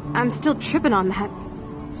 I'm still tripping on that.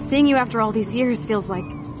 Seeing you after all these years feels like...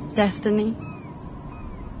 destiny.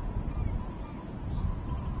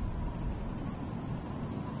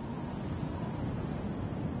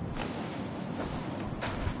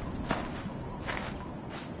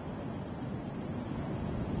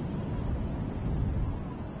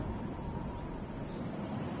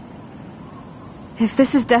 If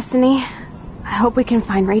this is destiny, I hope we can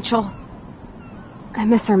find Rachel. I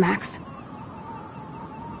miss her, Max.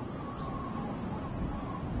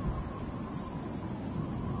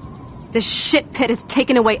 This shit pit has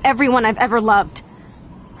taken away everyone I've ever loved.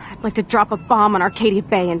 I'd like to drop a bomb on Arcadia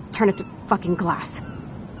Bay and turn it to fucking glass.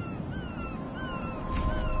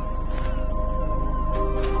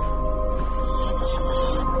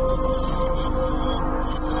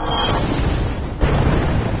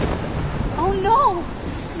 Oh no!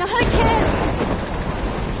 Not again!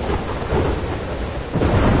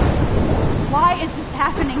 Why is this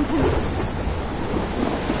happening to me?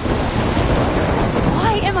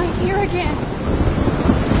 Why am I here again?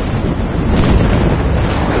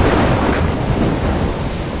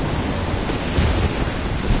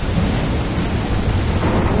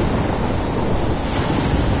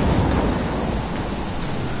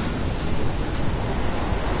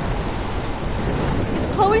 Is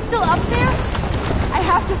Chloe still up there? I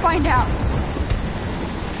have to find out.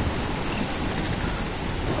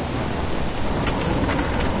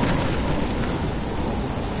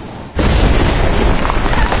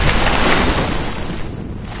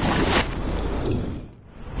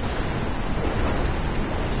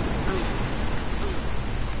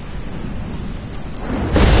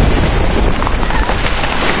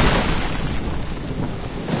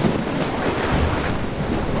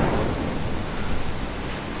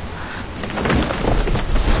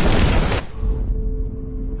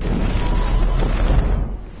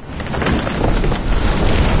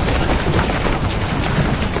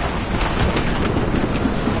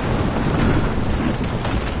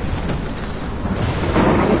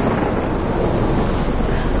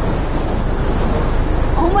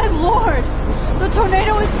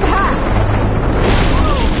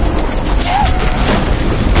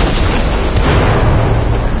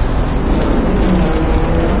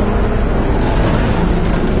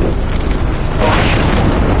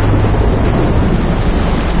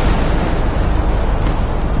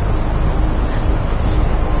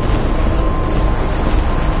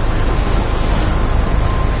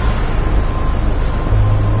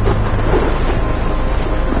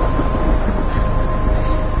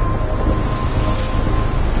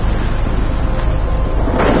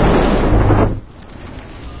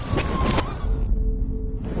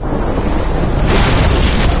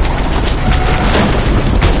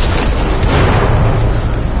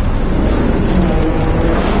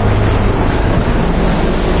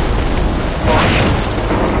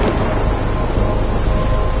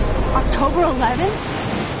 October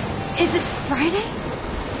 11th? Is this Friday?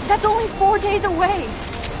 That's only 4 days away.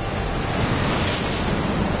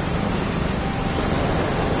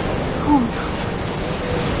 Oh no.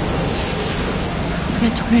 The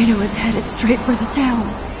tornado is headed straight for the town.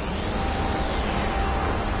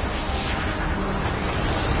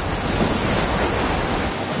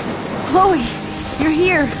 Chloe, You're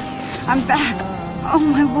here. I'm back. Oh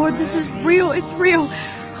my lord, this is real. It's real.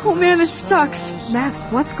 Oh man, this sucks. Max,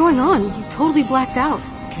 what's going on? You totally blacked out.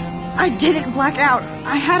 I didn't black out.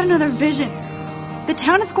 I had another vision. The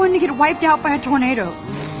town is going to get wiped out by a tornado.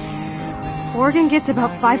 Oregon gets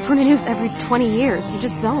about 5 tornadoes every 20 years. You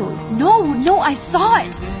just zoned. No, I saw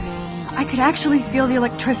it. I could actually feel the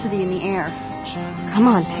electricity in the air. Come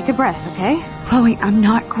on, take a breath, okay? Chloe, I'm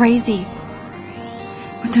not crazy.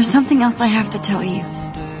 But there's something else I have to tell you.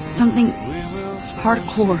 Something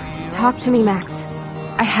hardcore. Talk to me, Max.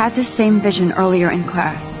 I had this same vision earlier in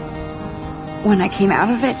class. When I came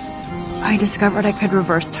out of it, I discovered I could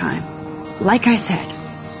reverse time. Like I said,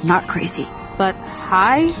 not crazy. But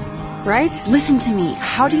high, right? Listen to me.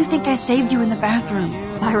 How do you think I saved you in the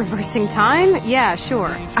bathroom? By reversing time? Yeah,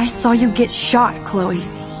 sure. I saw you get shot, Chloe.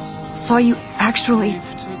 Saw you actually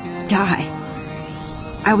die.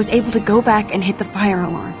 I was able to go back and hit the fire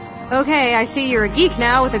alarm. Okay, I see you're a geek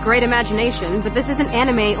now with a great imagination, but this isn't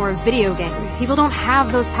anime or a video game. People don't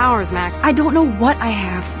have those powers, Max. I don't know what I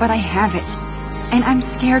have, but I have it. And I'm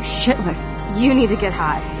scared shitless. You need to get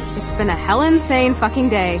high. It's been a hell insane fucking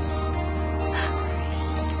day.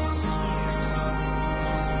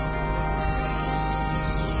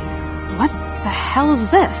 What the hell is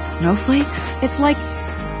this? Snowflakes? It's like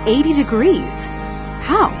 80 degrees.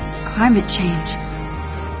 How? Climate change.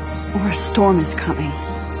 Or a storm is coming.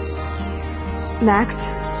 Max,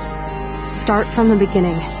 start from the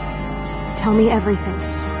beginning. Tell me everything.